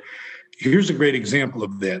ago, but here's a great example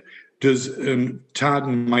of that. Todd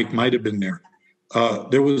and Mike might have been there.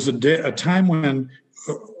 There was a time when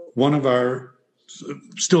one of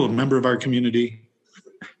still a member of our community,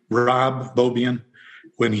 Rob Bobian,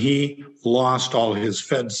 when he lost all his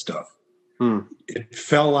Fed stuff, it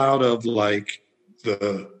fell out of like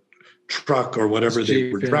the truck or whatever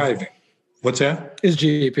they were driving. What's that? His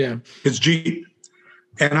Jeep, yeah. His Jeep.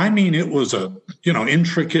 And I mean, it was a,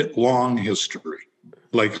 intricate, long history,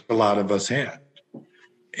 like a lot of us had.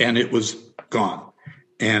 And it was gone.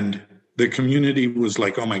 And the community was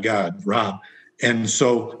like, oh my God, Rob. And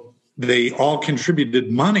so they all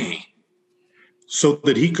contributed money so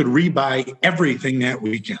that he could rebuy everything that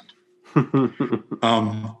weekend.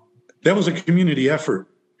 That was a community effort.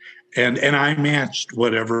 And I matched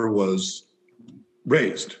whatever was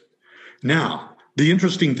raised. Now, the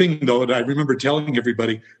interesting thing, though, that I remember telling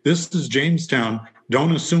everybody, this is Jamestown.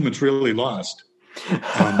 Don't assume it's really lost.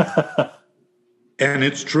 And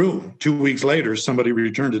it's true. 2 weeks later, somebody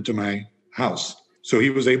returned it to my house. So he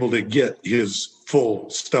was able to get his full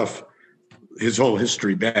stuff, his whole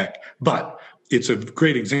history back. But it's a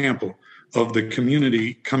great example of the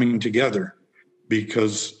community coming together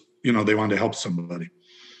because, they wanted to help somebody.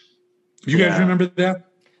 You guys remember that?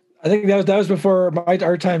 I think that was before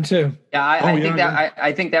our time too. Yeah,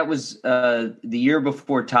 I think that was the year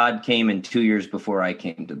before Todd came and 2 years before I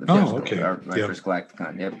came to the festival. My first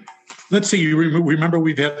Galacticon. Yep. Let's see. You remember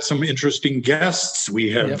we've had some interesting guests.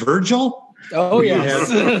 We have Virgil. Oh, yes.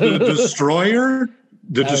 The Destroyer.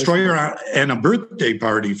 The Destroyer and a birthday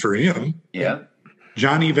party for him. Yeah.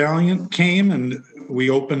 Johnny Valiant came and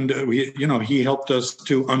we opened. He helped us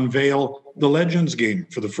to unveil the Legends game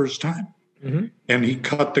for the first time. Mm-hmm. And he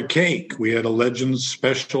cut the cake. We had a Legends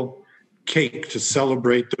special cake to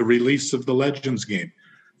celebrate the release of the Legends game.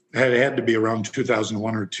 It had to be around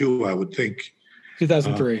 2001 or 2, I would think.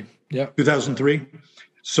 2003. 2003.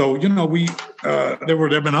 So, we there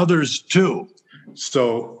have been others too.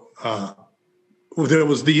 So there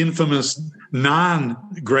was the infamous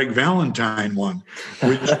non-Greg Valentine one,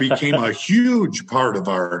 which became a huge part of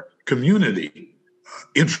our community,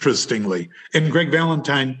 interestingly. And Greg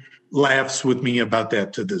Valentine laughs with me about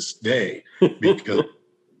that to this day because,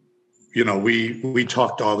 we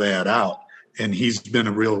talked all that out, and he's been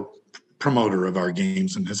a real promoter of our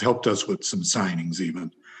games and has helped us with some signings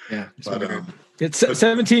even. Yeah. It's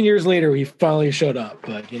 17 years later, he finally showed up,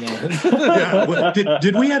 but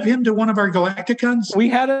did we have him to one of our Galacticons? We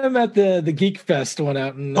had him at the Geek Fest one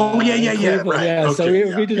out in right. Yeah, okay, so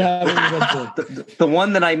we did have him eventually. The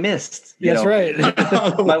one that I missed. That's right.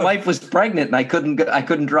 My wife was pregnant and I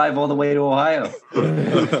couldn't drive all the way to Ohio.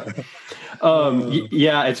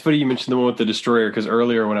 It's funny you mentioned the one with the Destroyer, because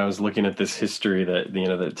earlier when I was looking at this history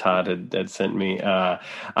that Todd had sent me,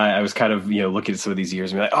 I was kind of looking at some of these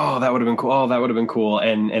years and be like, oh, that would have been cool. Oh, that would have been cool.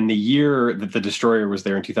 And the year that the Destroyer was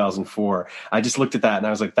there in 2004, I just looked at that and I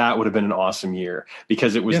was like, that would have been an awesome year,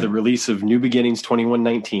 because it was the release of New Beginnings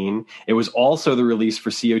 2119. It was also the release for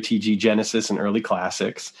COTG Genesis and Early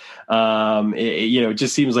Classics. It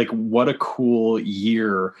just seems like what a cool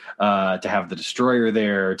year to have the Destroyer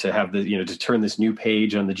there, to have to turn this new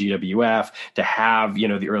page on the GWF, to have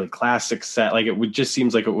the Early Classics set. Like, it just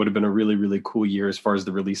seems like it would have been a really, really cool year as far as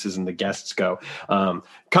the releases and the guests go.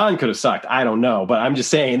 Con could have sucked, I don't know, but I'm just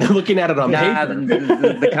saying, looking at it on paper,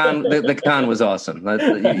 the con was awesome.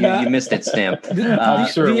 You missed it, Stamp. I'm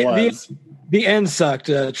sure it was. the end sucked.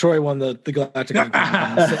 Troy won the Galacticon.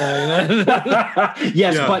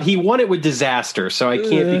 Yes, but he won it with disaster, so I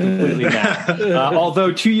can't be completely mad.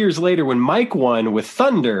 Although 2 years later, when Mike won with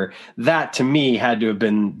Thunder, that to me had to have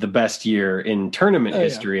been the best year in tournament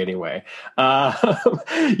history anyway.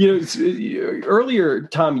 Earlier,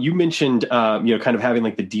 Tom, you mentioned kind of having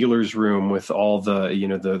like the dealer's room with all the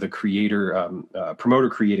the creator promoter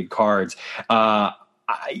created cards.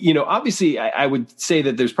 Obviously, I would say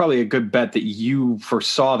that there's probably a good bet that you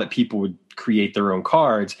foresaw that people would create their own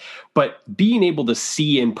cards, but being able to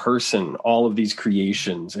see in person all of these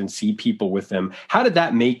creations and see people with them, how did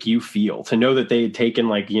that make you feel to know that they had taken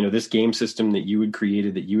this game system that you had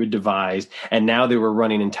created, that you had devised, and now they were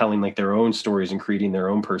running and telling like their own stories and creating their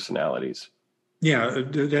own personalities? Yeah,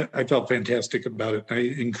 I felt fantastic about it. I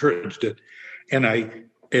encouraged it. And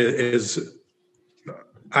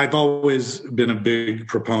I've always been a big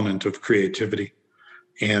proponent of creativity.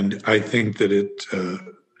 And I think that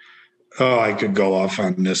I could go off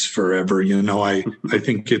on this forever. I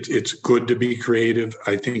think it's good to be creative.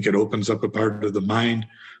 I think it opens up a part of the mind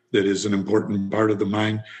that is an important part of the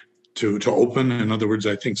mind to open. In other words,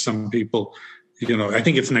 I think some people, I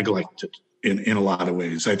think it's neglected in a lot of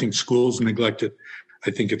ways. I think schools neglect it.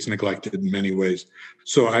 I think it's neglected in many ways.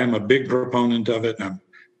 So I am a big proponent of it. I'm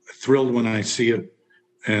thrilled when I see it.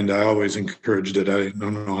 And I always encouraged it. I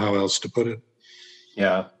don't know how else to put it.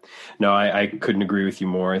 Yeah, no, I couldn't agree with you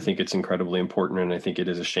more. I think it's incredibly important, and I think it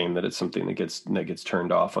is a shame that it's something that gets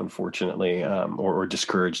turned off, unfortunately, or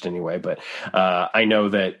discouraged anyway. But I know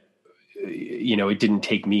that it didn't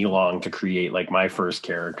take me long to create like my first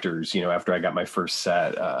characters, after I got my first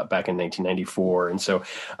set back in 1994. And so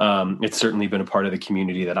it's certainly been a part of the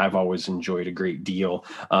community that I've always enjoyed a great deal.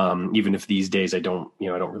 Even if these days I don't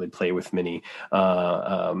really play with many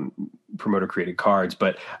promoter created cards,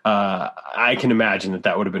 but I can imagine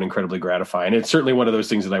that would have been incredibly gratifying. It's certainly one of those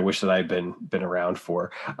things that I wish that I'd been around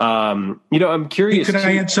for. I'm curious. Could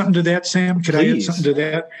I add something to that, Sam? Could Please. I add something to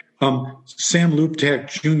that? Sam Luptak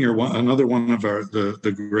Jr., another one of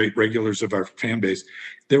the great regulars of our fan base,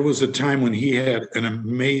 there was a time when he had an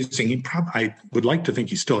amazing, I would like to think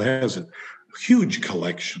he still has it, huge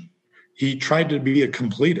collection. He tried to be a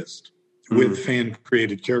completist with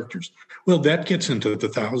fan-created characters. Well, that gets into the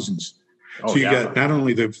thousands. So you got not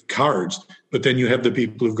only the cards, but then you have the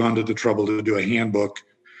people who've gone to the trouble to do a handbook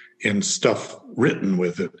and stuff written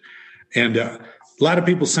with it. And a lot of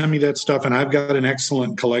people send me that stuff, and I've got an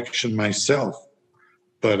excellent collection myself.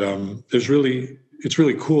 But it's really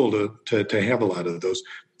cool to have a lot of those.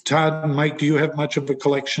 Todd and Mike, do you have much of a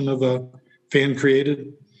collection of fan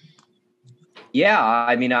created? Yeah,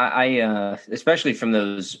 I mean, I especially from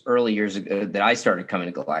those early years ago that I started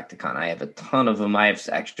coming to Galacticon, I have a ton of them. I have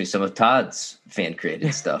actually some of Todd's fan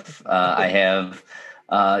created stuff. I have,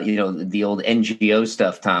 the old NGO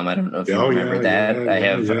stuff, Tom. I don't know if you remember that.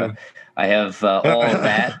 I have all of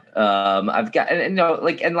that. I've got,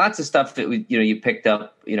 and lots of stuff that you picked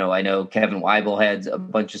up. I know Kevin Weibel had a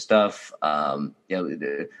bunch of stuff.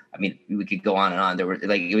 I mean, we could go on and on. There were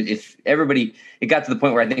it got to the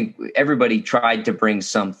point where I think everybody tried to bring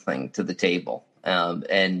something to the table.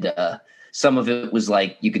 And some of it was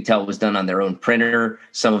like, you could tell it was done on their own printer.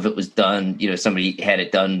 Some of it was done, somebody had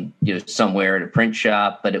it done, somewhere at a print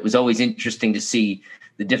shop, but it was always interesting to see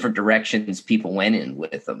the different directions people went in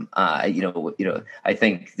with them. I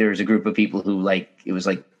think there's a group of people who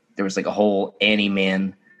there was a whole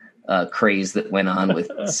Annie-Man craze that went on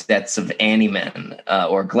with sets of Annie-Men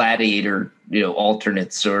or Gladiator,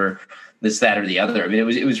 alternates or this, that, or the other. I mean,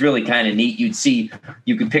 it was really kind of neat.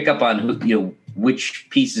 You could pick up on which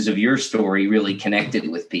pieces of your story really connected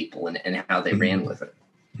with people and how they ran with it,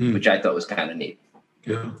 which I thought was kind of neat.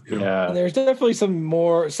 Yeah. And there's definitely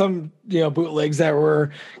some bootlegs that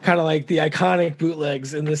were kind of like the iconic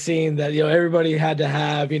bootlegs in the scene that everybody had to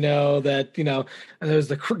have. And there's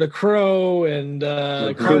the Crow and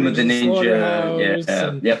Kuma the Ninja,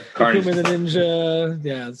 Kuma the Ninja,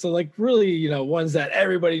 yeah. So really, ones that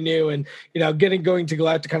everybody knew, and going to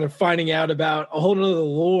Galactic, kind of finding out about a whole other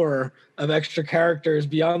lore of extra characters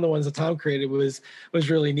beyond the ones that Tom created was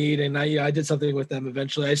really neat. And I did something with them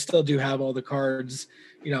eventually. I still do have all the cards,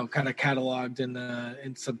 kind of cataloged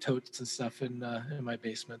in some totes and stuff in my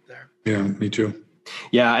basement there. Yeah, me too.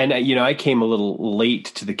 Yeah, and I came a little late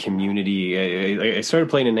to the community. I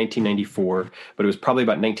started playing in 1994, but it was probably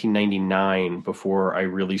about 1999 before I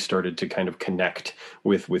really started to kind of connect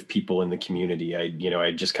with people in the community.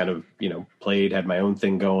 I just kind of played, had my own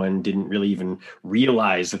thing going, didn't really even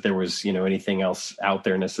realize that there was anything else out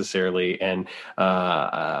there necessarily. And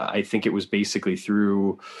I think it was basically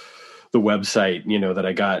through website, that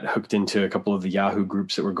I got hooked into a couple of the Yahoo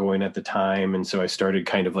groups that were going at the time. And so I started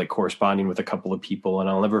kind of like corresponding with a couple of people, and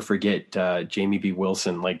I'll never forget Jamie B.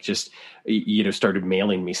 Wilson, like just, started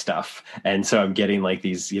mailing me stuff. And so I'm getting like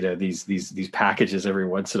these, these packages every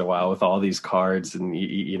once in a while with all these cards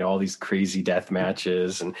and, all these crazy death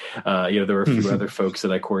matches. And, there were a few other folks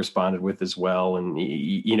that I corresponded with as well. And,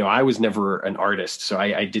 I was never an artist. So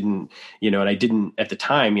I didn't, and I didn't at the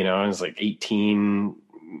time, I was like 18,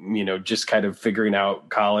 just kind of figuring out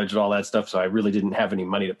college and all that stuff. So I really didn't have any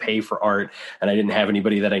money to pay for art, and I didn't have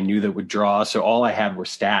anybody that I knew that would draw. So all I had were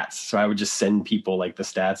stats. So I would just send people like the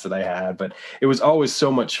stats that I had, but it was always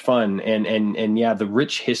so much fun. And yeah, the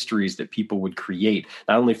rich histories that people would create,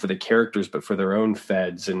 not only for the characters, but for their own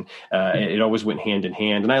feds. And it always went hand in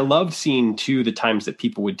hand. And I loved seeing too, the times that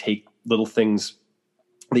people would take little things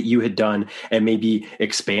that you had done and maybe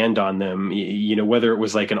expand on them, whether it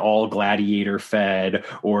was like an all gladiator fed,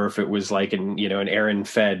 or if it was like an Aaron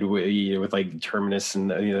fed with like Terminus and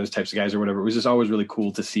those types of guys or whatever. It was just always really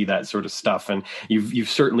cool to see that sort of stuff. And you've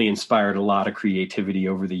certainly inspired a lot of creativity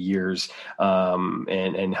over the years,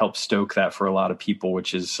 and helped stoke that for a lot of people,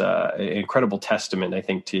 which is an incredible testament, I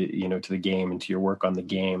think, to the game and to your work on the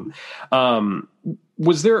game.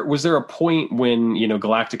 Was there a point when,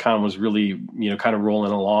 Galacticon was really, kind of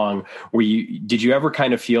rolling along where did you ever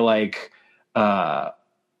kind of feel like,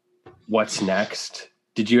 what's next?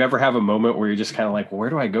 Did you ever have a moment where you're just kind of like, where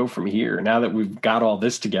do I go from here? Now that we've got all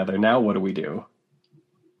this together, now what do we do?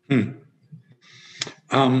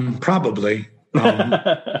 Probably.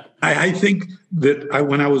 I think that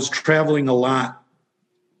when I was traveling a lot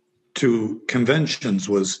to conventions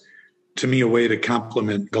was, to me, a way to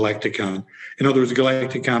complement Galacticon. In other words,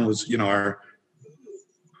 Galacticon was,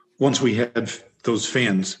 once we had those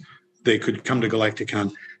fans, they could come to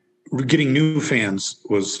Galacticon. Getting new fans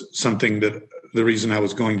was something that the reason I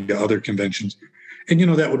was going to other conventions. And,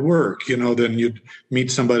 that would work. Then you'd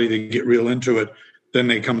meet somebody, they get real into it. Then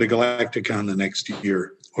they come to Galacticon the next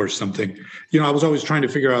year or something. I was always trying to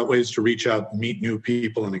figure out ways to reach out, meet new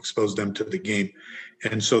people, and expose them to the game.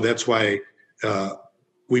 And so that's why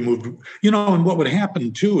we moved, and what would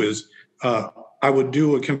happen too is I would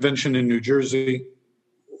do a convention in New Jersey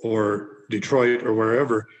or Detroit or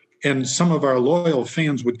wherever, and some of our loyal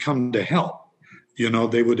fans would come to help.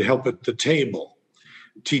 They would help at the table,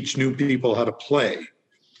 teach new people how to play.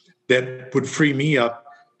 That would free me up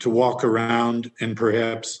to walk around and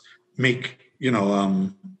perhaps make,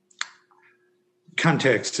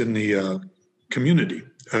 contacts in the community.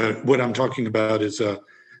 What I'm talking about is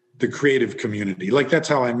the creative community. Like, that's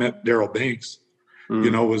how I met Darryl Banks,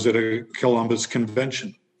 was at a Columbus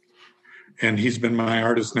convention. And he's been my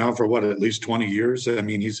artist now for at least 20 years. I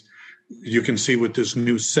mean, you can see with this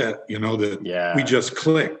new set, that we just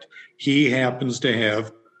clicked. He happens to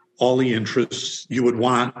have all the interests you would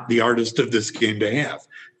want the artist of this game to have: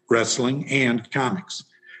 wrestling and comics,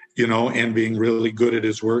 and being really good at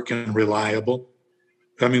his work and reliable.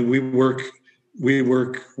 I mean,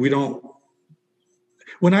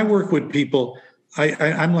 when I work with people,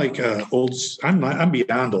 I'm like I'm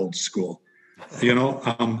beyond old school, I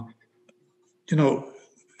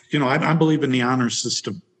believe in the honor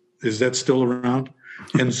system. Is that still around?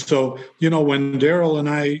 And so, when Darryl and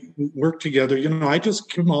I work together, I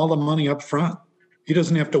just give him all the money up front. He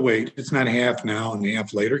doesn't have to wait. It's not half now and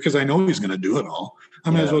half later, because I know he's going to do it all.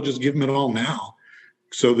 I might as well just give him it all now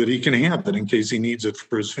so that he can have it in case he needs it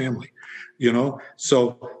for his family,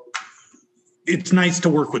 So it's nice to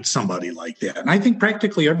work with somebody like that. And I think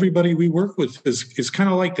practically everybody we work with is kind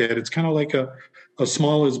of like that. It's kind of like a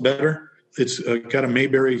small is better. It's got a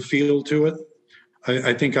Mayberry feel to it.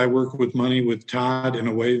 I think I work with money with Todd in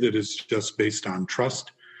a way that is just based on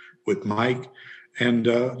trust with Mike. And,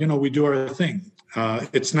 we do our thing.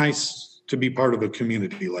 It's nice to be part of a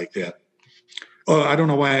community like that. Oh, I don't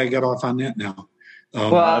know why I got off on that now.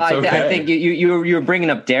 I think you were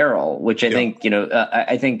bringing up Darryl, which I think,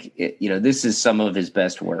 I think, this is some of his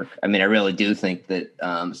best work. I mean, I really do think that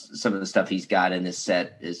some of the stuff he's got in this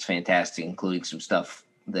set is fantastic, including some stuff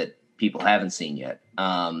that people haven't seen yet.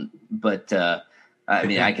 I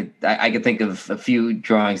mean, I could think of a few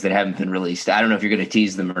drawings that haven't been released. I don't know if you're going to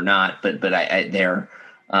tease them or not, but they're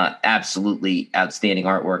absolutely outstanding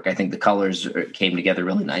artwork. I think the colors came together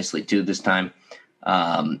really nicely too this time.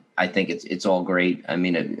 I think it's all great. I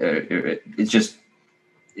mean, it's just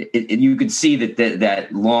you could see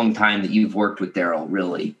that long time that you've worked with Darryl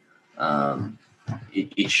really.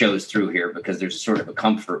 It shows through here, because there's sort of a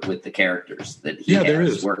comfort with the characters that he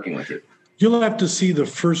has working with you. You'll have to see the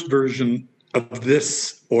first version of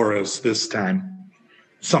this Horus this time,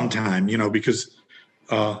 sometime, because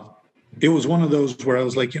it was one of those where I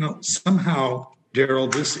was like, somehow,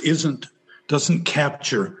 Daryl, this doesn't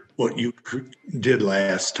capture what you did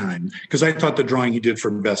last time, because I thought the drawing you did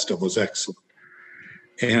for Best Of was excellent.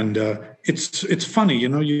 And it's funny,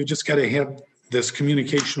 you just got to have this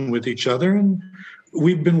communication with each other. And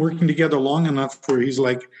we've been working together long enough where he's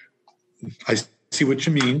like, I see what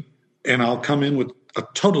you mean, and I'll come in with a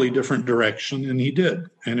totally different direction. And he did,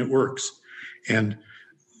 and it works. And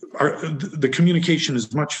the communication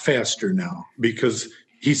is much faster now because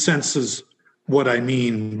he senses what I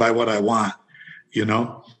mean by what I want,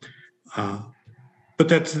 But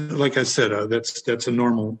that's, like I said, that's a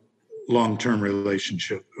normal long-term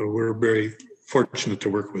relationship. We're very fortunate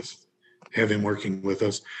to have him working with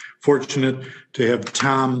us. Fortunate to have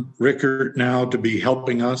Tom Rickert now to be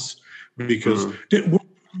helping us, because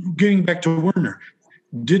getting back to Werner,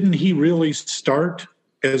 didn't he really start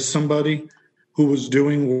as somebody who was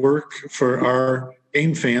doing work for our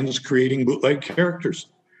game fans, creating bootleg characters?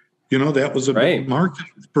 That was a big market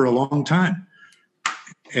for a long time.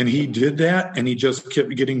 And he did that, and he just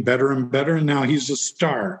kept getting better and better. And now he's a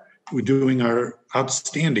star. We're doing our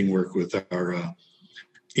outstanding work with our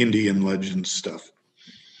Indian Legends stuff.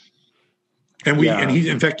 And he,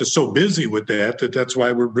 in fact, is so busy with that's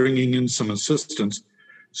why we're bringing in some assistants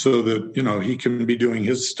so that, he can be doing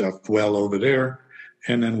his stuff well over there.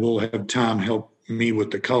 And then we'll have Tom help me with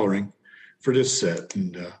the coloring for this set.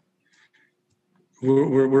 And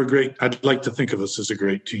we're great. I'd like to think of us as a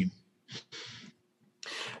great team.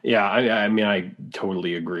 Yeah, I mean, I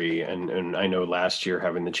totally agree. And I know last year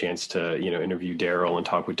having the chance to, interview Daryl and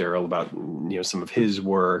talk with Daryl about, some of his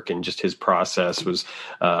work and just his process was,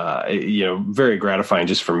 very gratifying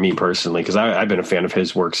just for me personally, because I've been a fan of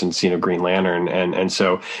his work since, Green Lantern. And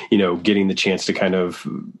so, getting the chance to kind of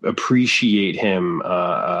appreciate him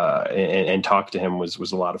and talk to him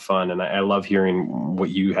was a lot of fun. And I love hearing what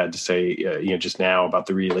you had to say, just now about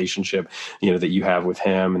the relationship, that you have with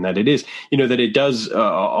him, and that it is, that it does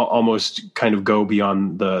almost kind of go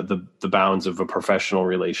beyond the bounds of a professional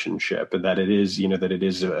relationship, and that it is, that it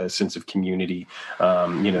is a sense of community,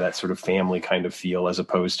 that sort of family kind of feel, as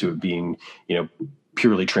opposed to it being,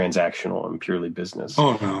 purely transactional and purely business.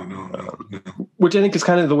 Oh, no. Which I think is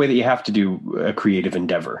kind of the way that you have to do a creative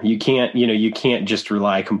endeavor. You can't just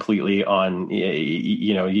rely completely on,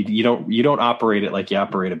 you don't operate it like you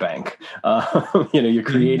operate a bank. You're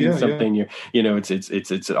creating something. Yeah.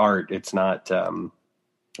 It's art. It's not,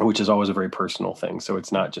 which is always a very personal thing. So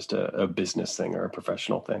it's not just a business thing or a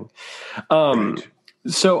professional thing. Right.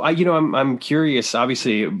 So I'm curious,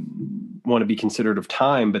 obviously want to be considerate of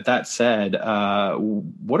time, but that said,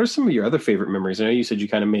 what are some of your other favorite memories? I know you said you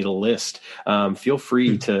kind of made a list. Feel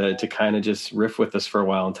free to kind of just riff with us for a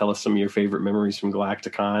while and tell us some of your favorite memories from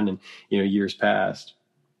Galacticon and, years past.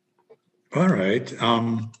 All right.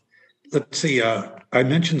 Let's see. I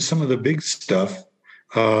mentioned some of the big stuff.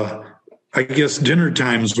 I guess dinner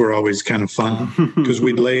times were always kind of fun because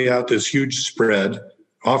we'd lay out this huge spread.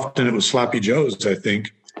 Often it was Sloppy Joe's, I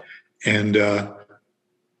think. And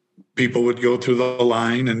people would go through the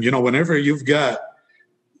line. And, whenever you've got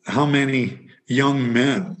how many young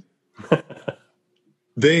men,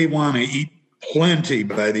 they want to eat plenty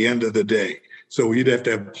by the end of the day. So we'd have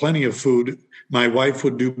to have plenty of food. My wife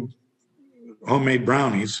would do homemade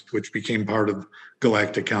brownies, which became part of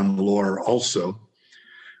Galacticon lore also.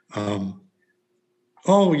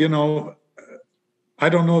 I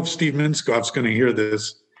don't know if Steve Minskoff's going to hear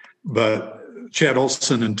this, but Chad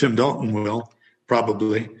Olson and Tim Dalton will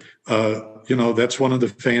probably. That's one of the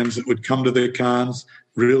fans that would come to the cons,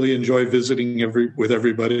 really enjoy visiting with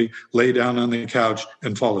everybody, lay down on the couch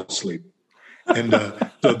and fall asleep. And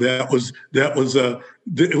so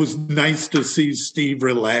it was nice to see Steve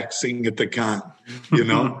relaxing at the con,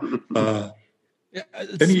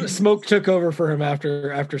 Smoke took over for him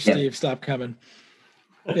after Steve stopped coming.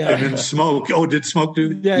 Yeah. And then Smoke. Oh, did Smoke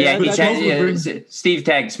do? Steve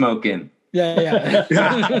tagged Smoke in. Yeah.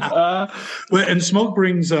 Well, and Smoke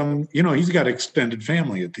brings, he's got extended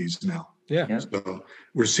family at these now. Yeah. So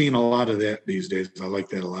we're seeing a lot of that these days. I like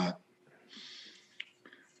that a lot.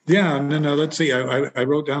 Yeah, and then let's see. I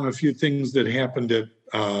wrote down a few things that happened at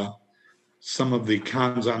some of the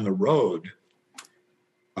cons on the road.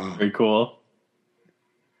 Very cool.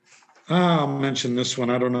 I'll mention this one.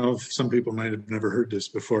 I don't know if some people might have never heard this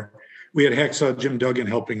before. We had Hacksaw Jim Duggan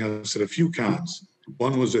helping us at a few cons.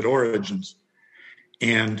 One was at Origins.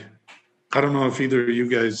 And I don't know if either of you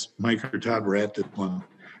guys, Mike or Todd, were at that one,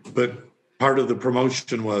 but part of the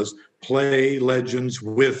promotion was play Legends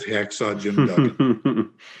with Hacksaw Jim Duggan.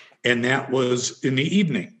 And that was in the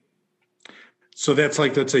evening. So that's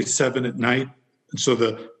like, let's say 7 at night. And so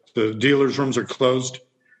the dealers' rooms are closed.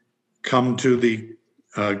 come to the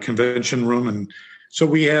convention room. And so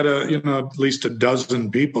we had at least a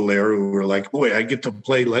dozen people there who were like, boy, I get to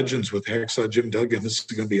play Legends with Hacksaw Jim Duggan. This is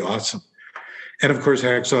going to be awesome. And of course,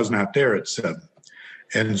 Hacksaw's not there at 7.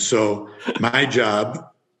 And so my job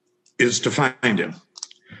is to find him.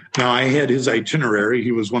 Now, I had his itinerary.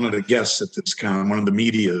 He was one of the guests at this con, one of the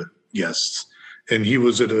media guests. And he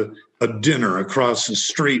was at a dinner across the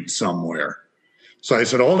street somewhere. So I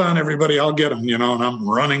said, hold on, everybody, I'll get him, and I'm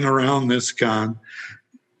running around this con,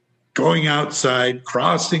 going outside,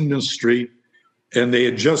 crossing the street. And they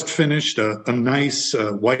had just finished a nice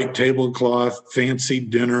white tablecloth, fancy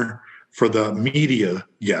dinner for the media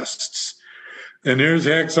guests. And there's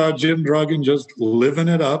Hacksaw Jim Duggan just living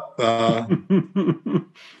it up.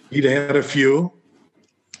 He'd had a few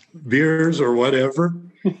beers or whatever,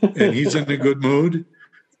 and he's in a good mood.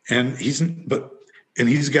 And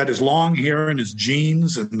he's got his long hair and his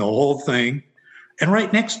jeans and the whole thing. And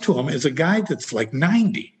right next to him is a guy that's like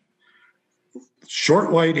 90.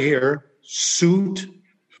 Short white hair, suit,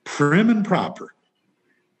 prim and proper.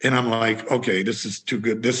 And I'm like, okay, this is too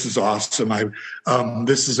good. This is awesome.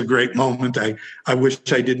 This is a great moment. I wish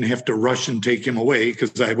I didn't have to rush and take him away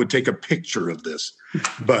because I would take a picture of this.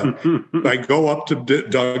 But I go up to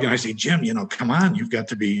Doug and I say, Jim, come on, you've got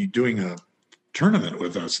to be doing a tournament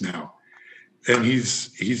with us now. And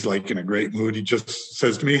he's like in a great mood. He just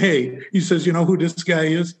says to me, hey, he says, you know who this guy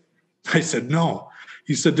is? I said, no.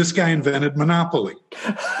 He said, this guy invented Monopoly.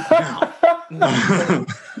 Now,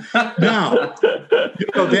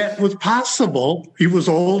 that was possible. He was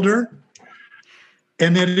older,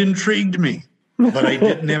 and that intrigued me, but I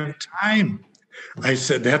didn't have time. I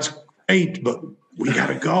said, that's great, but we got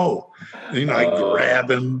to go. I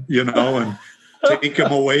grab him, and take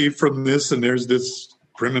him away from this, and there's this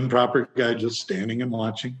prim and proper guy just standing and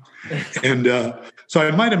watching. And so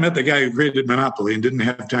I might have met the guy who created Monopoly and didn't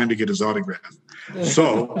have time to get his autograph.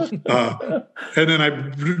 So, and then I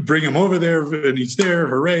bring him over there and he's there,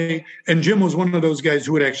 hooray. And Jim was one of those guys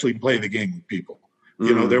who would actually play the game with people.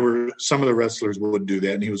 There were some of the wrestlers would do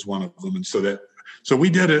that, and he was one of them. And so we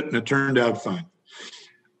did it, and it turned out fine.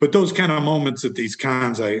 But those kind of moments at these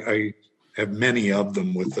cons, I have many of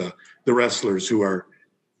them with the wrestlers who are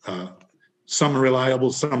some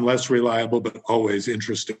reliable, some less reliable, but always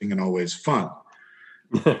interesting and always fun.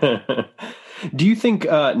 Do you think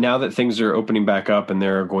now that things are opening back up and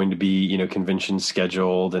there are going to be, conventions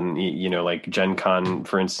scheduled and, like Gen Con,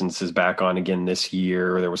 for instance, is back on again this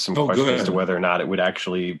year. There was some questions as to whether or not it would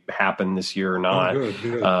actually happen this year or not.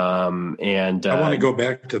 Good. And I want to go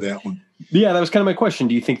back to that one. Yeah, that was kind of my question.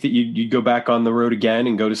 Do you think that you'd go back on the road again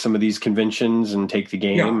and go to some of these conventions and take the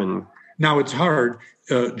game? Yeah. And now it's hard.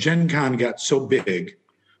 Gen Con got so big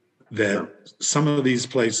that some of these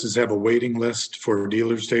places have a waiting list for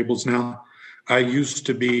dealers' tables now. I used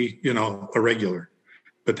to be, a regular,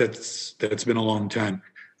 but that's been a long time.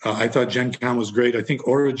 I thought Gen Con was great. I think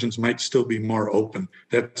Origins might still be more open.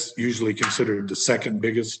 That's usually considered the second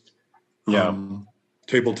biggest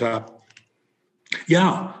tabletop.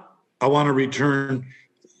 Yeah, I want to return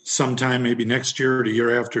sometime, maybe next year or the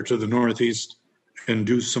year after, to the Northeast and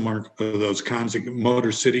do some more of those cons.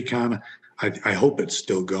 Motor City Con, I hope it's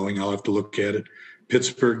still going. I'll have to look at it.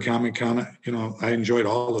 Pittsburgh Comic Con, I enjoyed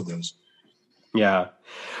all of those. Yeah.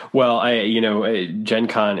 Well, Gen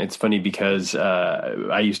Con, it's funny because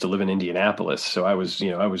I used to live in Indianapolis, so I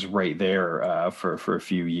was right there for a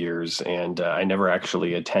few years, and I never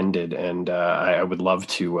actually attended, and I would love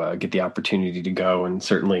to get the opportunity to go, and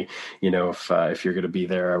certainly, if you're going to be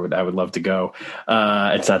there, I would love to go.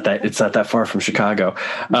 It's not that far from Chicago.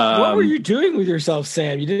 What were you doing with yourself,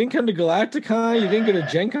 Sam? You didn't come to Galacticon, you didn't go to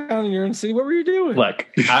Gen Con in your own city. What were you doing? Look,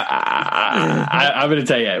 I'm going to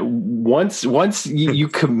tell you, once you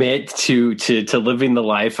commit to living the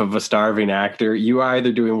life of a starving actor, you are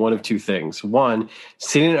either doing one of two things. One,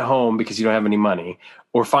 sitting at home because you don't have any money,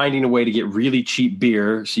 or finding a way to get really cheap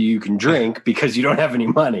beer so you can drink because you don't have any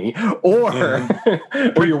money, or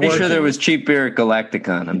you're working. Sure there was cheap beer at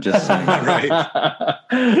Galacticon. I'm just saying. Right.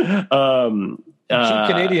 Cheap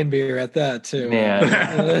Canadian beer at that too.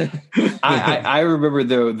 Man, I remember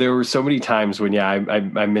though there were so many times when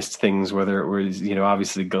I missed things, whether it was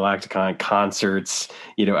obviously Galacticon, concerts,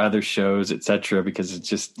 other shows, etc. Because it's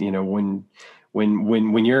just when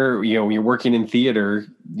you're working in theater,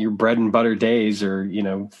 your bread and butter days are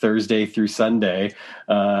Thursday through Sunday,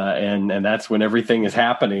 and that's when everything is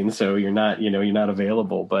happening. So you're not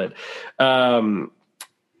available, but.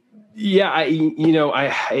 Yeah,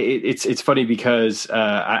 it's funny because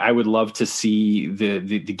I would love to see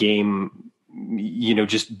the game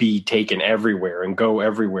just be taken everywhere and go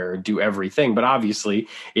everywhere and do everything. But obviously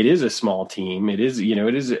it is a small team. It is,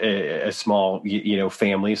 it is a small,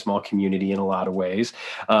 family, a small community in a lot of ways.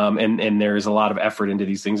 And there's a lot of effort into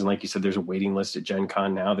these things. And like you said, there's a waiting list at Gen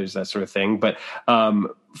Con now, there's that sort of thing. But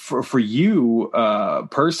for you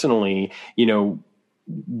personally,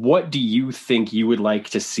 what do you think you would like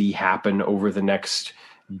to see happen over the next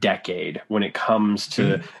decade when it comes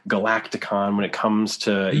to Galacticon, when it comes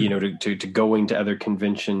to, to going to other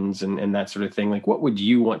conventions and that sort of thing? Like, what would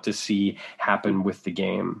you want to see happen with the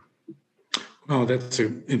game? Oh, that's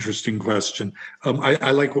an interesting question.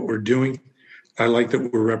 I like what we're doing. I like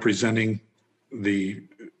that we're representing the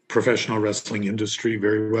professional wrestling industry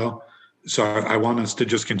very well. So I want us to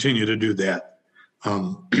just continue to do that.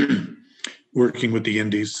 Working with the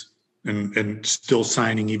indies and still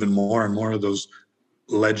signing even more and more of those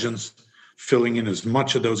legends, filling in as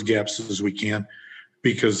much of those gaps as we can,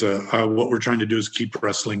 because what we're trying to do is keep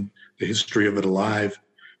wrestling, the history of it, alive.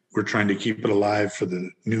 We're trying to keep it alive for the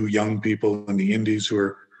new young people in the indies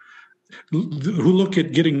who look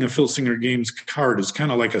at getting a Phil Singer Games card as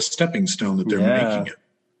kind of like a stepping stone that they're making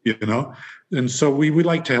it, and so we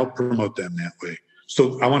like to help promote them that way.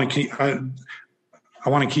 So I want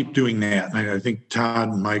to keep doing that, and I think Todd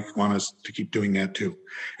and Mike want us to keep doing that too.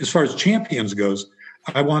 As far as Champions goes,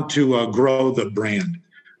 I want to grow the brand.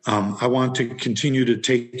 I want to continue to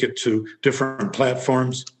take it to different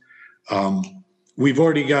platforms. We've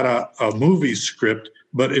already got a movie script,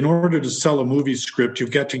 but in order to sell a movie script, you've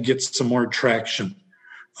got to get some more traction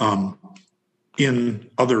in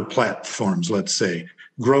other platforms, let's say.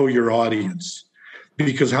 Grow your audience,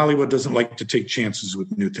 because Hollywood doesn't like to take chances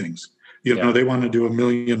with new things. They want to do 1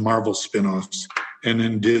 million Marvel spinoffs and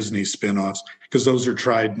then Disney spinoffs, because those are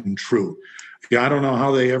tried and true. I don't know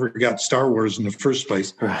how they ever got Star Wars in the first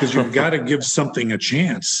place, because you've got to give something a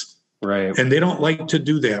chance. Right. And they don't like to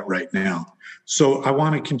do that right now. So I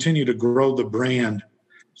want to continue to grow the brand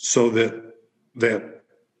so that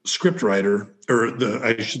script writer, or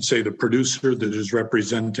the producer that is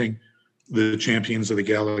representing the Champions of the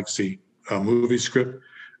Galaxy movie script,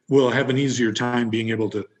 will have an easier time being able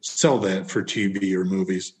to sell that for TV or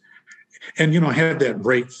movies and, have that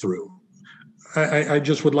breakthrough. I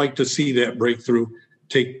just would like to see that breakthrough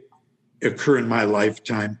occur in my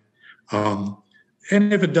lifetime. And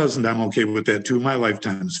if it doesn't, I'm okay with that too. My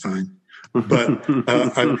lifetime is fine. But,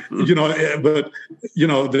 I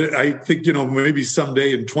think, maybe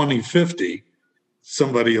someday in 2050,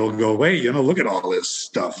 somebody will go, hey, look at all this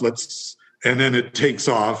stuff. And then it takes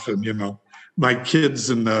off and, my kids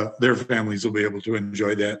and their families will be able to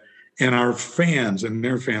enjoy that. And our fans and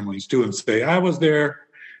their families too, and say, I was there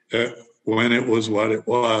when it was what it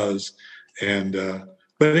was. And,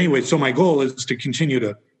 but anyway, so my goal is to continue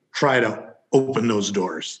to try to open those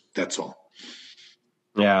doors. That's all.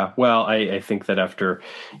 Yeah. Well, I think that after,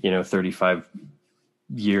 35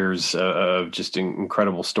 years of just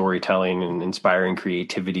incredible storytelling and inspiring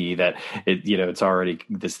creativity, that it's already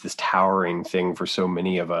this towering thing for so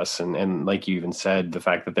many of us. And like you even said, the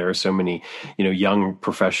fact that there are so many, young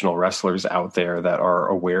professional wrestlers out there that are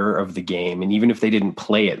aware of the game. And even if they didn't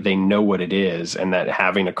play it, they know what it is. And that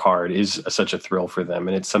having a card is such a thrill for them.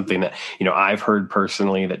 And it's something that, I've heard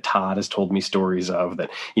personally, that Todd has told me stories of, that,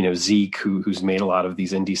 Zeke, who's made a lot of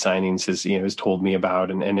these indie signings, has told me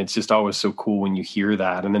about. And it's just always so cool when you hear that.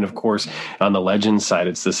 And then, of course, on the Legends side,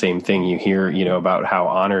 it's the same thing. You hear, about how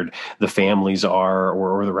honored the families are,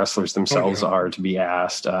 or the wrestlers themselves are to be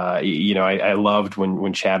asked. I loved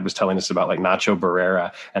when Chad was telling us about like Nacho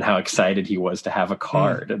Barrera and how excited he was to have a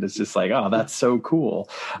card. And it's just like, oh, that's so cool.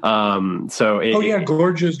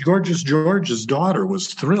 Gorgeous George's daughter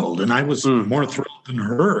was thrilled, and I was more thrilled than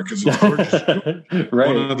her, because it's Gorgeous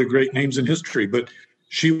right. One of the great names in history. But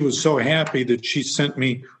she was so happy that she sent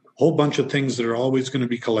me whole bunch of things that are always going to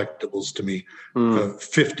be collectibles to me,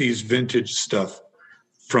 50s vintage stuff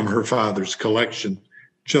from her father's collection,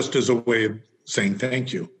 just as a way of saying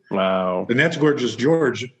thank you. Wow. And that's Gorgeous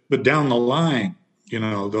George. But down the line,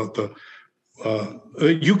 the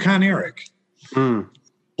Yukon Eric,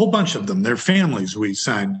 whole bunch of them, their families we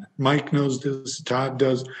signed. Mike knows this, Todd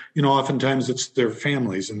does. Oftentimes it's their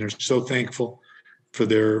families, and they're so thankful for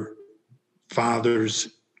their fathers,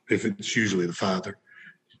 if it's usually the father,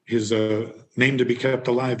 his name to be kept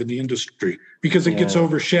alive in the industry, because it gets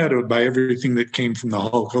overshadowed by everything that came from the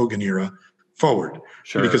Hulk Hogan era forward.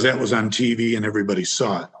 Sure. Because that was on TV and everybody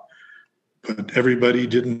saw it. But everybody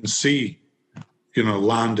didn't see,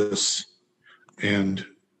 Landis and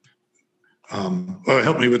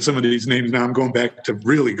help me with some of these names. Now I'm going back. Curtis.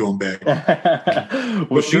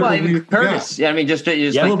 Yeah, I mean, just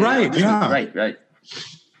right. Yeah. Right.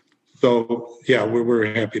 So yeah,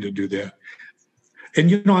 we're happy to do that.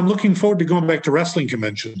 And I'm looking forward to going back to wrestling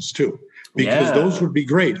conventions too, because those would be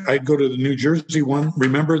great. I'd go to the New Jersey one.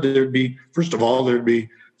 Remember, there'd be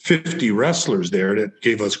 50 wrestlers there that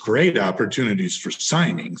gave us great opportunities for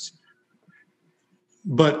signings.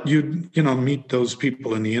 But you'd meet those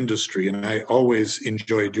people in the industry, and I always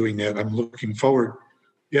enjoy doing that. I'm looking forward,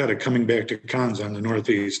 to coming back to cons on the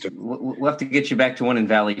Northeast. We'll have to get you back to one in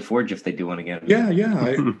Valley Forge if they do one again. Yeah.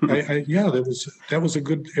 That was a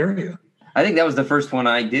good area. I think that was the first one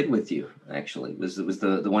I did with you. Actually, it was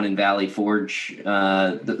the one in Valley Forge,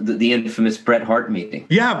 the infamous Bret Hart meeting.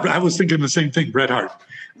 Yeah, I was thinking the same thing, Bret Hart.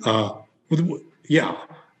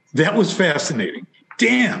 That was fascinating.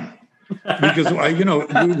 Damn, because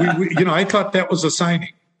I thought that was a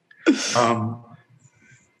signing. I'll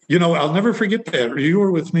never forget that. You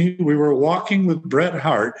were with me. We were walking with Bret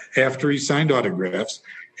Hart after he signed autographs,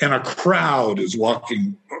 and a crowd is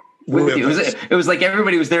walking. It was like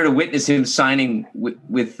everybody was there to witness him signing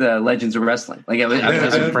with Legends of Wrestling. Like I was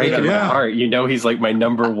breaking my heart. He's like my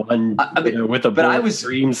number one with a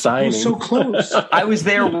dream signing. It was so close. I was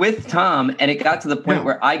there with Tom, and it got to the point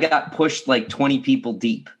where I got pushed like 20 people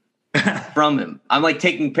deep from him. I'm like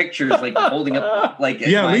taking pictures, like holding up, like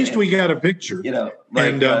at least we got a picture.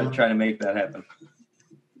 Trying to make that happen.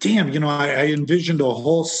 Damn, I envisioned a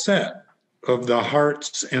whole set of the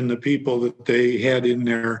Harts and the people that they had in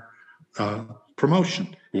their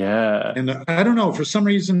promotion. Yeah. And I don't know, for some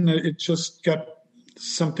reason it just got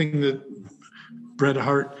something that Bret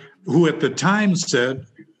Hart, who at the time said,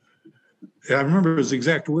 I remember his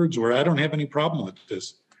exact words were, "I don't have any problem with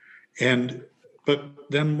this." But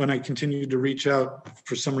then when I continued to reach out,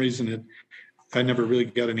 for some reason I never really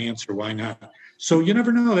got an answer. Why not? So you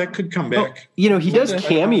never know, that could come back. He does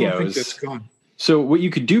cameos. I don't think that's gone. So what you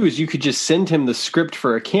could do is you could just send him the script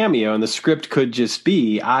for a cameo, and the script could just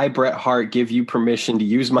be, "I, Bret Hart, give you permission to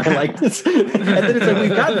use my likeness." And then it's like, we've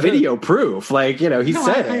got video proof. Like, he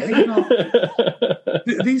said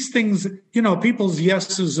it. These things, people's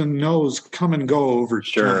yeses and nos come and go over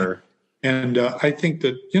time. And I think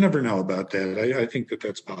that you never know about that. I think that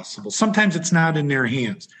that's possible. Sometimes it's not in their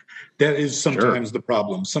hands. That is sometimes the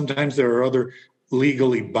problem. Sometimes there are other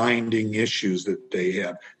legally binding issues that they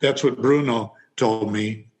have. That's what Bruno told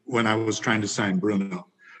me when I was trying to sign Bruno.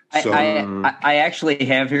 So, I actually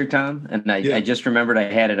have here, Tom, and I just remembered I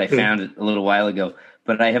had it. I found it a little while ago,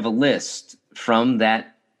 but I have a list from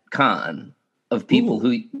that con of people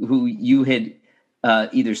who you had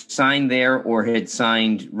either signed there or had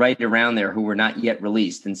signed right around there who were not yet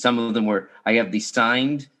released. And some of them were, I have these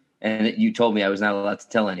signed, and you told me I was not allowed to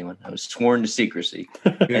tell anyone. I was sworn to secrecy.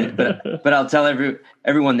 But I'll tell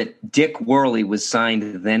everyone that Dick Worley was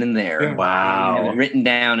signed then and there. Yeah. Wow. And written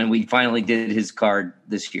down, and we finally did his card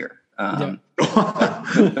this year. But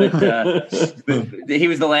he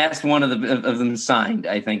was the last one of them signed,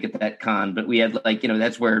 I think, at that con. But we had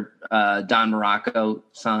that's where Don Morocco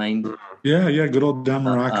signed. Yeah, good old Don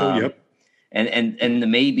Morocco. Yep. And the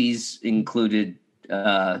maybes included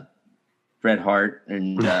Bret Hart,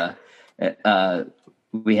 and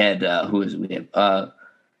we had the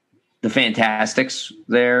Fantastics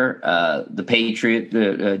there. The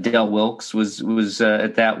Patriot, Del Wilkes was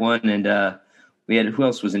at that one, and we had, who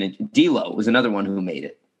else was in it? D'Lo was another one who made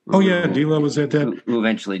it. Oh yeah, D'Lo was at that. Who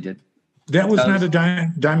eventually did. That was not a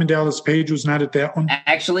Diamond Dallas Page was not at that one.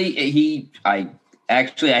 Actually, I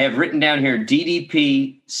have written down here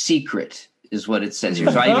DDP Secret is what it says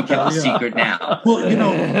here. So I even kept the secret now. Well,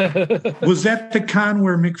 was that the con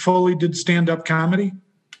where Mick Foley did stand-up comedy?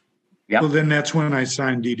 Yeah. Well, then that's when I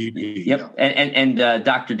signed DDP. Yep, yeah. and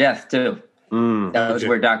Dr. Death too. That was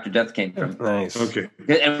where Dr. Death came from. Nice. Okay.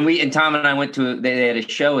 And Tom and I went to. They had a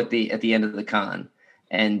show at the end of the con,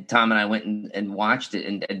 and Tom and I went and watched it.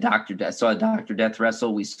 And Dr. Death saw Dr. Death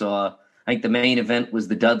wrestle. We saw. I think the main event was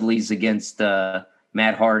the Dudleys against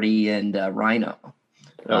Matt Hardy and Rhino.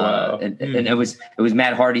 And it was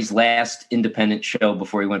Matt Hardy's last independent show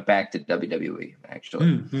before he went back to WWE,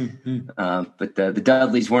 actually. But the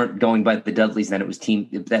Dudleys weren't going by the Dudleys then. It was Team.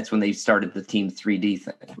 That's when they started the Team 3D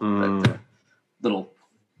thing. But, little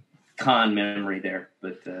con memory there.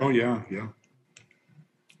 But yeah.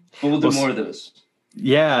 We'll do more of those.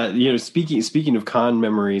 Yeah, speaking of con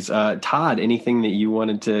memories, Todd, anything that you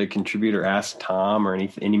wanted to contribute or ask Tom, or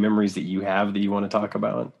any memories that you have that you want to talk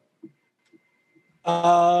about?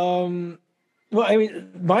 Well, I mean,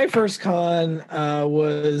 my first con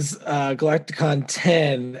was Galacticon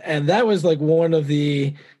 10, and that was like one of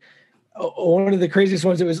the craziest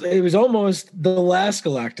ones. It was almost the last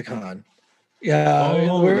Galacticon. Yeah,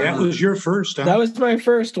 that was your first. Huh? That was my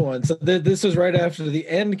first one. So this was right after the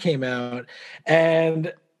End came out,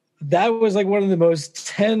 and that was like one of the most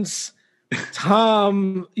tense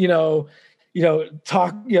Tom,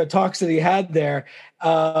 talks that he had there.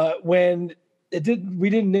 When we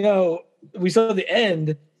didn't know, we saw the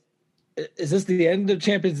end. Is this the end of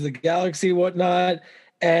Champions of the Galaxy, whatnot?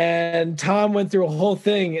 And Tom went through a whole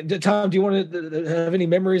thing. Tom, do you want to have any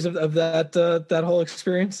memories of that whole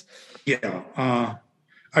experience? Yeah,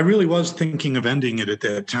 I really was thinking of ending it at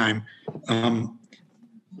that time.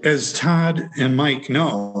 As Todd and Mike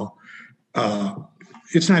know,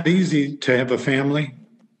 it's not easy to have a family,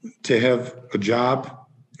 to have a job,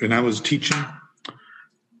 and I was teaching,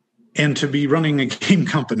 and to be running a game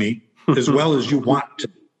company as well as you want to.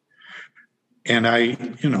 And I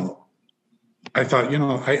thought,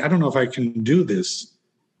 I don't know if I can do this.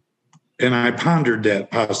 And I pondered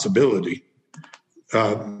that possibility.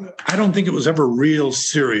 I don't think it was ever real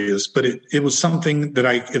serious, but it was something that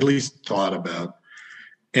I at least thought about.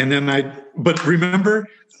 And then but remember,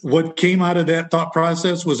 what came out of that thought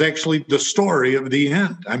process was actually the story of the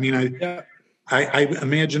end. I mean, I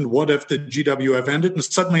imagined what if the GWF ended, and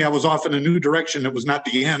suddenly I was off in a new direction. It was not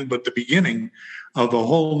the end, but the beginning of a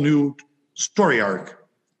whole new story arc.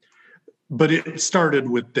 But it started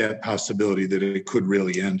with that possibility that it could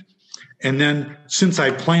really end. And then since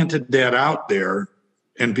I planted that out there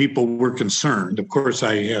and people were concerned, of course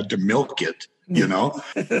I had to milk it,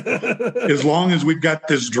 As long as we've got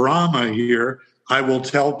this drama here, I will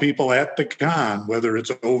tell people at the con whether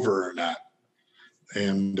it's over or not.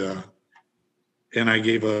 And I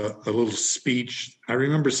gave a little speech. I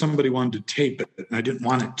remember somebody wanted to tape it, and I didn't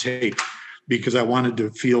want it taped because I wanted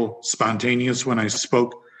to feel spontaneous when I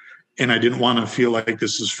spoke, and I didn't want to feel like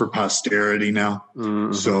this is for posterity now.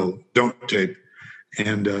 Mm-hmm. So don't tape.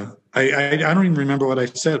 And I don't even remember what I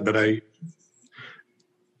said, but I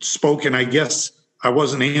spoke, and I guess I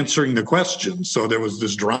wasn't answering the question. So there was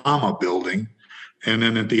this drama building. And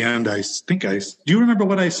then at the end, do you remember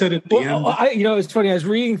what I said at the end? It's funny. I was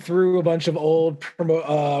reading through a bunch of old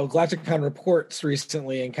Galacticon reports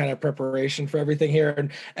recently in kind of preparation for everything here.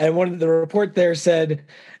 And one of the report there said,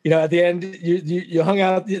 at the end, you hung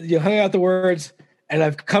out the words, and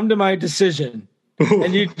I've come to my decision.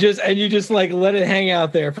 And you just like let it hang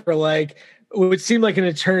out there for like, it would seem like an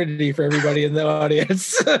eternity for everybody in the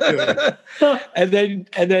audience. and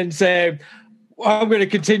then say, I'm going to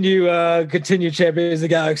continue Champions of the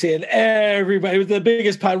Galaxy, and everybody, it was the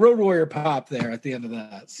biggest Road Warrior pop there at the end of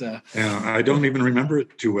that. So yeah, I don't even remember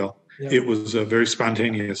it too well. Yep. It was very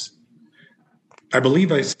spontaneous. I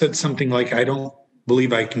believe I said something like, I don't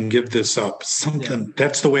believe I can give this up. Something. Yeah.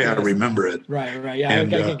 That's the way I remember it. Right. Yeah,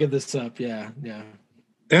 and, I can't give this up. Yeah.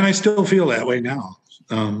 And I still feel that way now.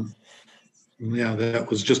 That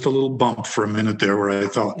was just a little bump for a minute there where I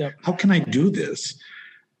thought, yep. How can I do this?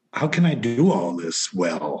 How can I do all this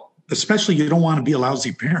well? Especially, you don't want to be a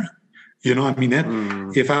lousy parent.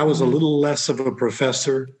 If I was a little less of a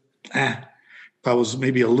professor, if I was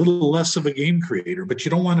maybe a little less of a game creator, but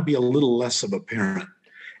you don't want to be a little less of a parent.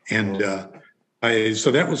 And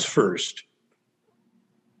so that was first.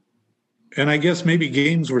 And I guess maybe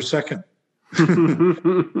games were second.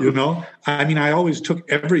 I always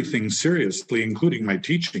took everything seriously, including my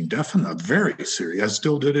teaching. Definitely very serious. I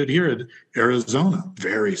still did it here at Arizona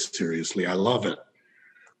very seriously. I love it.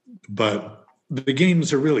 But the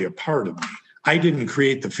games are really a part of me. I didn't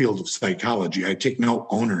create the field of psychology. I take no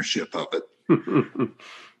ownership of it.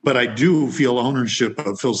 But I do feel ownership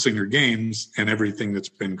of Phil Singer Games and everything that's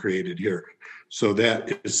been created here. So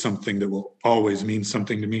that is something that will always mean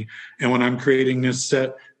something to me. And when I'm creating this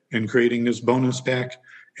set and creating this bonus pack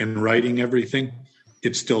and writing everything,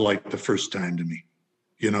 it's still like the first time to me.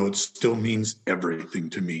 It still means everything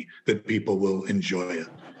to me that people will enjoy it.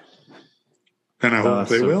 And I hope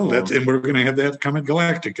they will. Cool. And we're going to have that come at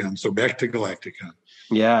Galacticon. So back to Galacticon.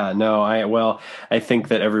 Yeah, no, I think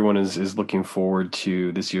that everyone is looking forward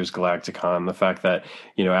to this year's Galacticon. The fact that,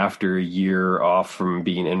 after a year off from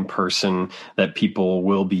being in person, that people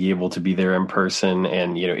will be able to be there in person.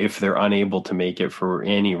 And, if they're unable to make it for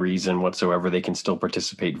any reason whatsoever, they can still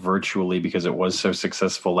participate virtually because it was so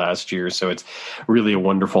successful last year. So it's really a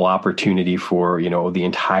wonderful opportunity for, the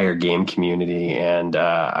entire game community. And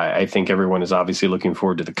I think everyone is obviously looking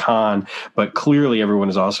forward to the con, but clearly everyone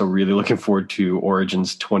is also really looking forward to Origins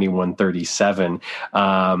 2137.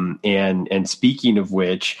 And speaking of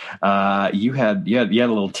which, you had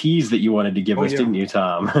a little tease that you wanted to give us, didn't you,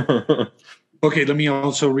 Tom? Okay, let me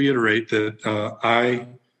also reiterate that I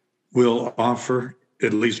will offer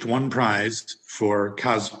at least one prize for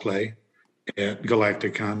cosplay at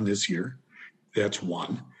Galacticon this year. That's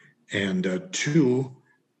one. And two,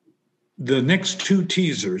 the next two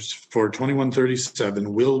teasers for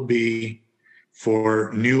 2137 will be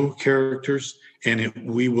for new characters, and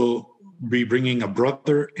we will be bringing a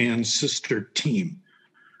brother and sister team.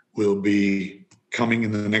 Will be coming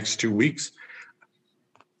in the next 2 weeks.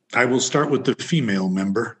 I will start with the female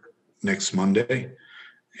member next Monday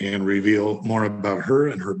and reveal more about her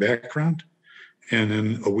and her background. And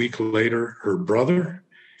then a week later, her brother.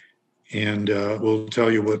 And we'll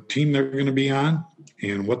tell you what team they're going to be on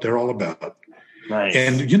and what they're all about. Nice.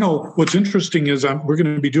 And, what's interesting is we're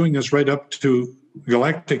going to be doing this right up to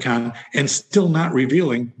Galacticon and still not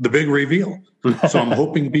revealing the big reveal. So I'm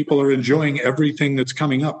hoping people are enjoying everything that's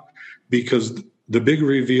coming up, because the big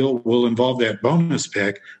reveal will involve that bonus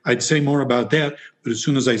pack. I'd say more about that, but as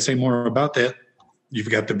soon as I say more about that, you've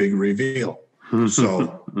got the big reveal.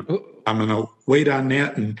 So I'm going to wait on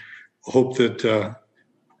that and hope that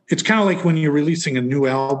it's kind of like when you're releasing a new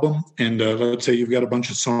album and let's say you've got a bunch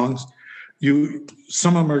of songs.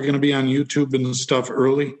 Some of them are going to be on YouTube and stuff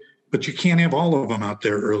early, but you can't have all of them out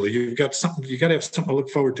there early. You got to have something to look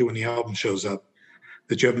forward to when the album shows up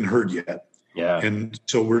that you haven't heard yet. Yeah. And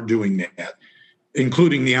so we're doing that,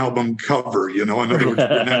 including the album cover. In other words,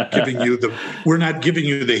 we're not giving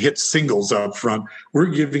you the hit singles up front. We're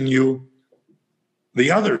giving you the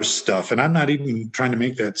other stuff. And I'm not even trying to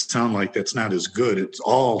make that sound like that's not as good. It's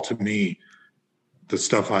all, to me, the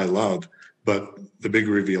stuff I love, but the big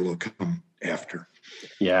reveal will come after.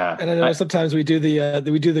 Yeah. And I know sometimes we do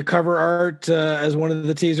the cover art as one of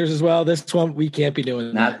the teasers as well. This one we can't be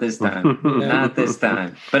doing. Not this time. Not this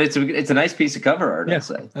time. But it's a nice piece of cover art, I'd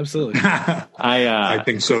say. Absolutely. I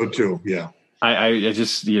think so too. Yeah. I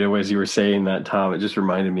just, as you were saying that, Tom, it just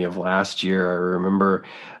reminded me of last year. I remember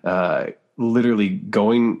literally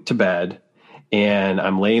going to bed, and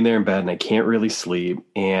I'm laying there in bed and I can't really sleep.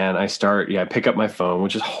 And I pick up my phone,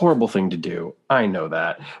 which is a horrible thing to do. I know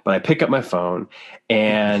that. But I pick up my phone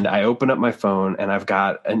and I open up my phone and I've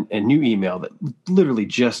got a new email that literally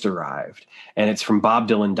just arrived. And it's from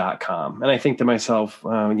bobdylan.com. And I think to myself,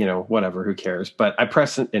 whatever, who cares? But I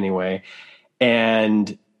press it anyway.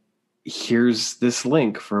 And here's this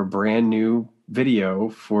link for a brand new video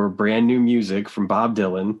for brand new music from Bob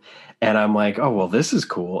Dylan. And I'm like, oh, well, this is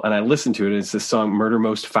cool. And I listened to it. It's this song, Murder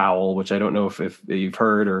Most Foul, which I don't know if you've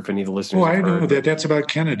heard or if any of the listeners have heard. I know that. That's about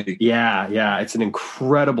Kennedy. Yeah. It's an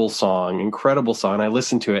incredible song. I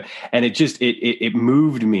listened to it, and it just, it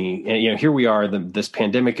moved me. And, here we are. This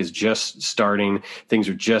pandemic is just starting. Things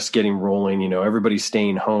are just getting rolling. Everybody's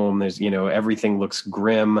staying home. There's, everything looks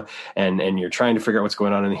grim, and you're trying to figure out what's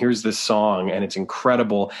going on. And here's this song, and it's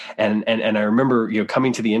incredible. And I remember,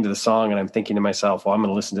 coming to the end of the song, and I'm thinking to myself, well, I'm going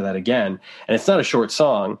to listen to that again. And it's not a short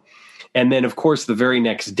song. And then, of course, the very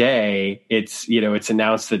next day, it's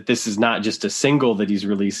announced that this is not just a single that he's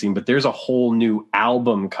releasing, but there's a whole new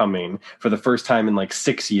album coming for the first time in like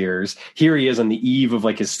 6 years. Here he is on the eve of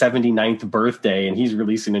like his 79th birthday, and he's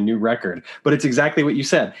releasing a new record. But it's exactly what you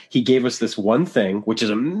said. He gave us this one thing, which is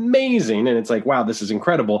amazing. And it's like, wow, this is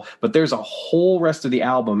incredible. But there's a whole rest of the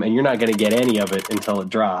album, and you're not going to get any of it until it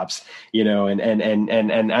drops,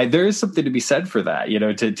 and there is something to be said for that,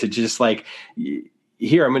 to just like,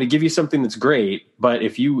 here, I'm going to give you something that's great, but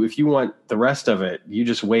if you want the rest of it, you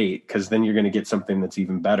just wait, because then you're going to get something that's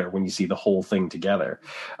even better when you see the whole thing together.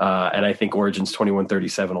 And I think Origins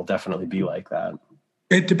 2137 will definitely be like that.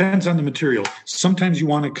 It depends on the material. Sometimes you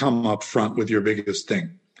want to come up front with your biggest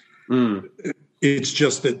thing. It's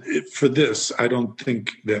just that for this, I don't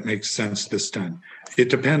think that makes sense this time. It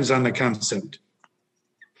depends on the concept.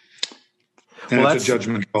 And it's a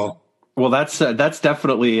judgment call. Well, that's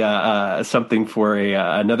definitely something for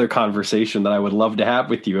another conversation that I would love to have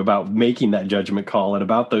with you about making that judgment call and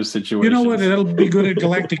about those situations. You know what? It'll be good at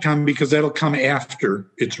Galacticon because that'll come after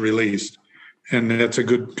it's released. And that's a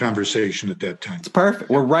good conversation at that time. It's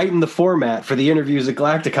perfect. We're writing the format for the interviews at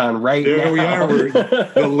Galacticon right now. There we are.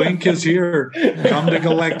 The link is here. Come to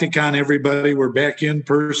Galacticon, everybody. We're back in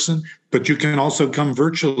person, but you can also come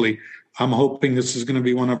virtually. I'm hoping this is going to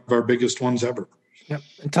be one of our biggest ones ever. Yep.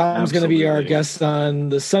 And Tom's going to be our guest on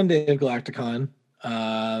the Sunday of Galacticon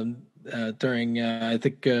during, I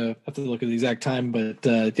think, I have to look at the exact time, but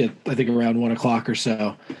I think around 1:00 or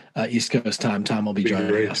so, East Coast time. Tom will be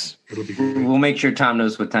joining us. It'll be great. We'll make sure Tom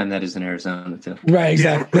knows what time that is in Arizona, too. Right,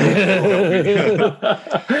 exactly. Oh,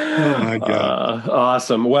 my God.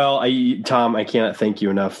 Awesome. Well, Tom, I cannot thank you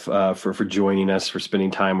enough for joining us, for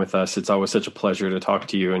spending time with us. It's always such a pleasure to talk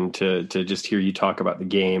to you and to just hear you talk about the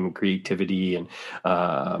game, creativity, and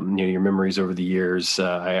your memories over the years.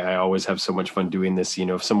 I always have so much fun doing this.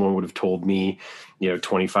 If someone would have told me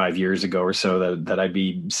 25 years ago or so that I'd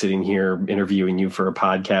be sitting here interviewing you for a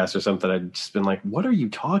podcast or something. I'd just been like, what are you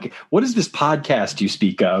talking? What is this podcast you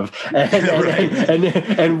speak of?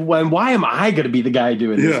 And why am I going to be the guy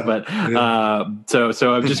doing this? But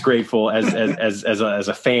so I'm just grateful as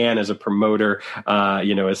a fan, as a promoter,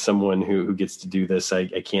 as someone who gets to do this.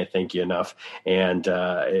 I can't thank you enough. And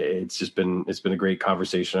it's been a great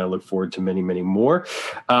conversation. I look forward to many, many more.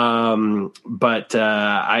 I'm going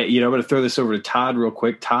to throw this over to Todd real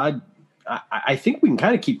quick. Todd, I think we can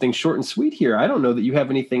kind of keep things short and sweet here. I don't know that you have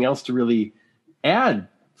anything else to really add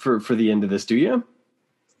for the end of this, do you?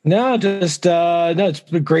 No, just it's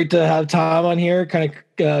been great to have Tom on here, kind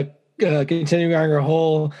of continuing our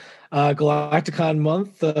whole Galacticon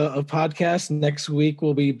month of podcasts. Next week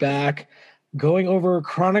we'll be back going over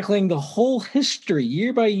chronicling the whole history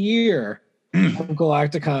year by year from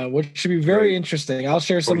Galacticon, which should be very interesting. I'll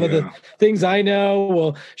share some of the things I know.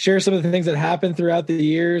 We'll share some of the things that happened throughout the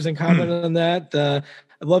years and comment on that. I'd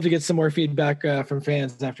love to get some more feedback from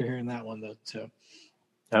fans after hearing that one, though, too.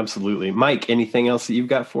 Absolutely. Mike, anything else that you've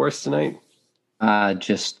got for us tonight? Like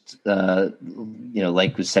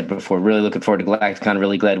was said before, really looking forward to Galacticon.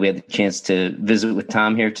 Really glad we had the chance to visit with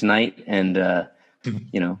Tom here tonight. And,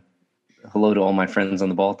 hello to all my friends on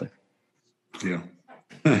the Baltic. Yeah.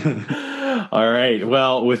 All right.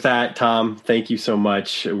 Well, with that, Tom, thank you so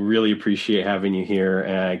much. Really appreciate having you here.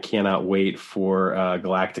 I cannot wait for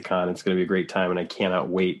Galacticon. It's going to be a great time, and I cannot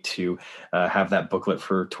wait to have that booklet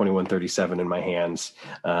for 2137 in my hands.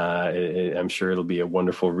 I'm sure it'll be a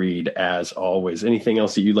wonderful read, as always. Anything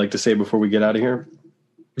else that you'd like to say before we get out of here?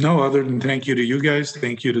 No, other than thank you to you guys,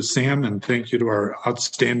 thank you to Sam, and thank you to our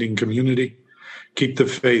outstanding community. Keep the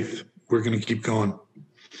faith. We're going to keep going.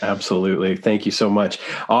 Absolutely. Thank you so much.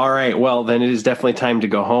 All right. Well, then it is definitely time to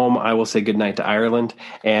go home. I will say goodnight to Ireland,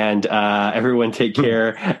 and everyone take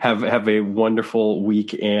care. Have a wonderful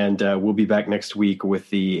week, and we'll be back next week with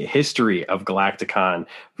the history of Galacticon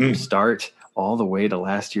from start all the way to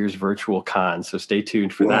last year's virtual con. So stay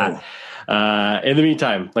tuned for that. In the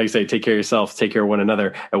meantime, like I say, take care of yourself, take care of one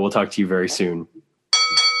another, and we'll talk to you very soon.